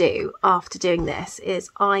I'm going to do after doing this is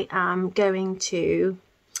I am going to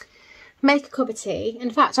make a cup of tea. In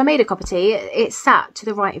fact, I made a cup of tea. It sat to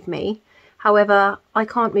the right of me. However, I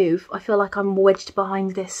can't move. I feel like I'm wedged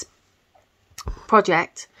behind this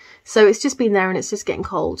project. So it's just been there and it's just getting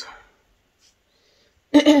cold.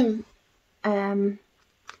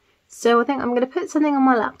 So I think I'm going to put something on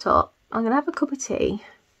my laptop. I'm going to have a cup of tea.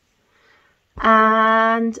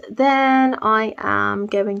 And then I am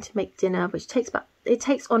going to make dinner, which takes about, it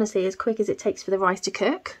takes honestly as quick as it takes for the rice to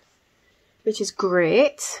cook, which is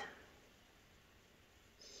great.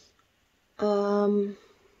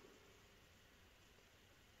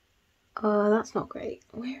 That's not great.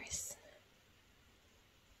 Where is...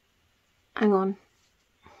 Hang on.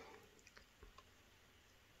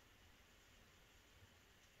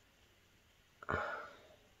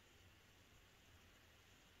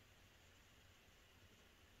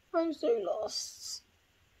 I'm so lost.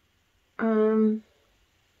 Oh,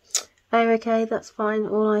 okay, that's fine.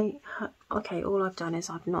 All I've done is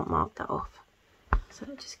I've not marked that off. So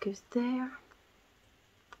it just goes there.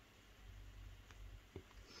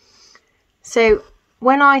 So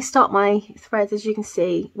when I start my threads, as you can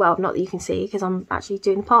see, well, not that you can see because I'm actually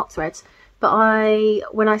doing the park threads, but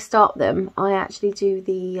when I start them, I actually do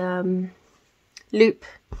the loop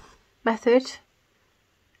method.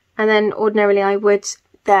 And then ordinarily I would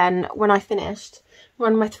then, when I finished,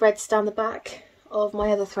 run my threads down the back of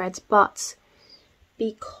my other threads, but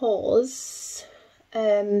because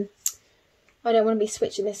I don't want to be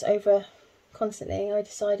switching this over constantly, I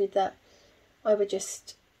decided that I would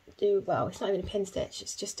just do, well, it's not even a pin stitch,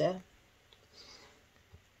 it's just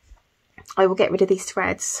I will get rid of these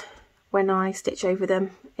threads when I stitch over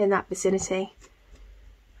them in that vicinity,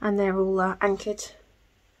 and they're all anchored.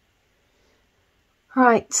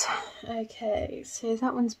 Right, okay, so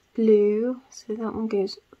that one's blue, so that one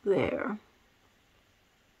goes there.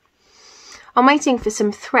 I'm waiting for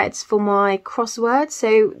some threads for my crossword,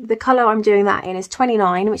 so the colour I'm doing that in is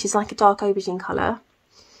 29, which is like a dark aubergine colour,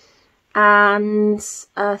 and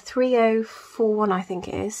 3041 I think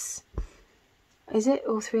it is it,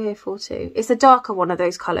 or 3042? It's a darker one of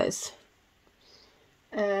those colours,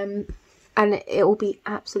 and it will be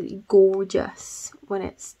absolutely gorgeous when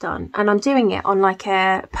it's done. And I'm doing it on like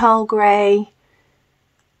a pearl grey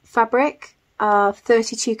fabric,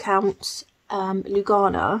 32 count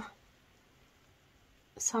Lugana.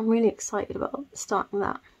 So I'm really excited about starting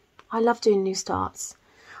that. I love doing new starts.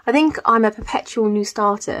 I think I'm a perpetual new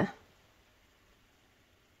starter,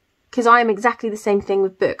 because I am exactly the same thing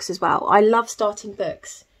with books as well. I love starting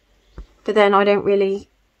books, but then I don't really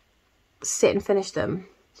sit and finish them.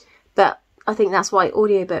 But I think that's why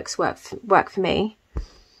audiobooks work for me,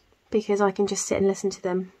 because I can just sit and listen to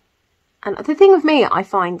them. And the thing with me, I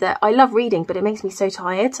find that I love reading, but it makes me so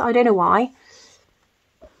tired. I don't know why.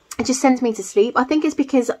 It just sends me to sleep. I think it's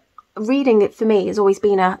because reading it for me has always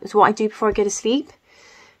been is what I do before I go to sleep.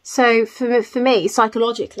 So for me,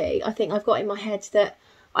 psychologically, I think I've got in my head that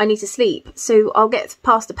I need to sleep. So I'll get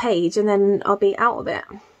past a page and then I'll be out of it.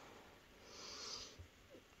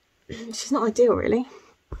 Which is not ideal, really.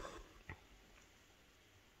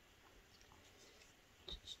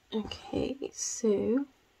 Okay, so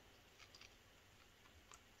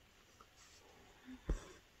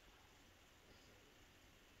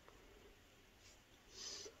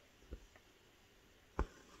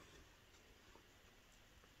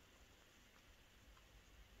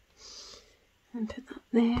and put that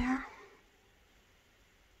there.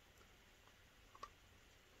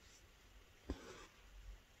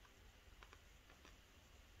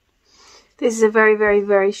 This is a very, very,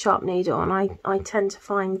 very sharp needle, and I tend to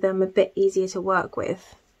find them a bit easier to work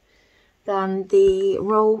with than the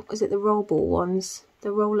roll ball ones,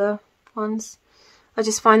 the roller ones. I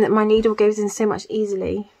just find that my needle goes in so much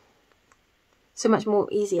so much more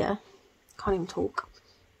easier. Can't even talk.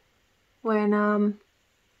 When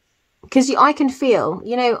because I can feel,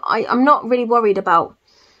 you know, I'm not really worried about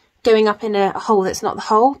going up in a hole that's not the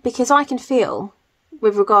hole, because I can feel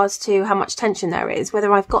with regards to how much tension there is,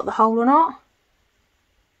 whether I've got the hole or not.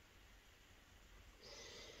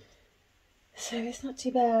 So it's not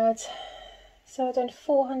too bad. So I've done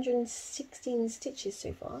 416 stitches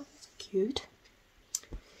so far. That's good.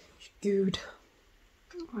 It's good.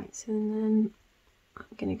 Right, so then I'm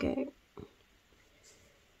going to go.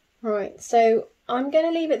 Right, so I'm going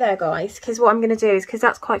to leave it there, guys, because what I'm going to do is, because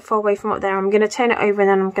that's quite far away from up there, I'm going to turn it over and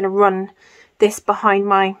then I'm going to run this behind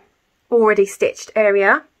my already stitched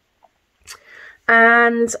area,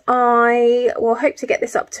 and I will hope to get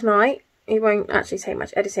this up tonight. It won't actually take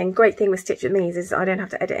much editing. Great thing with Stitch With Me is I don't have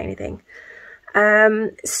to edit anything.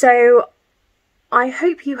 So I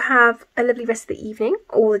hope you have a lovely rest of the evening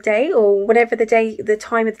or the day, or whatever the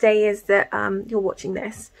time of the day is that you're watching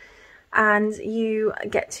this, and you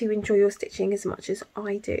get to enjoy your stitching as much as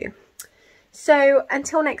I do. So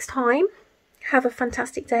until next time, have a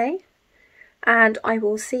fantastic day, and I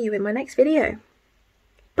will see you in my next video.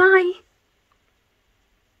 Bye!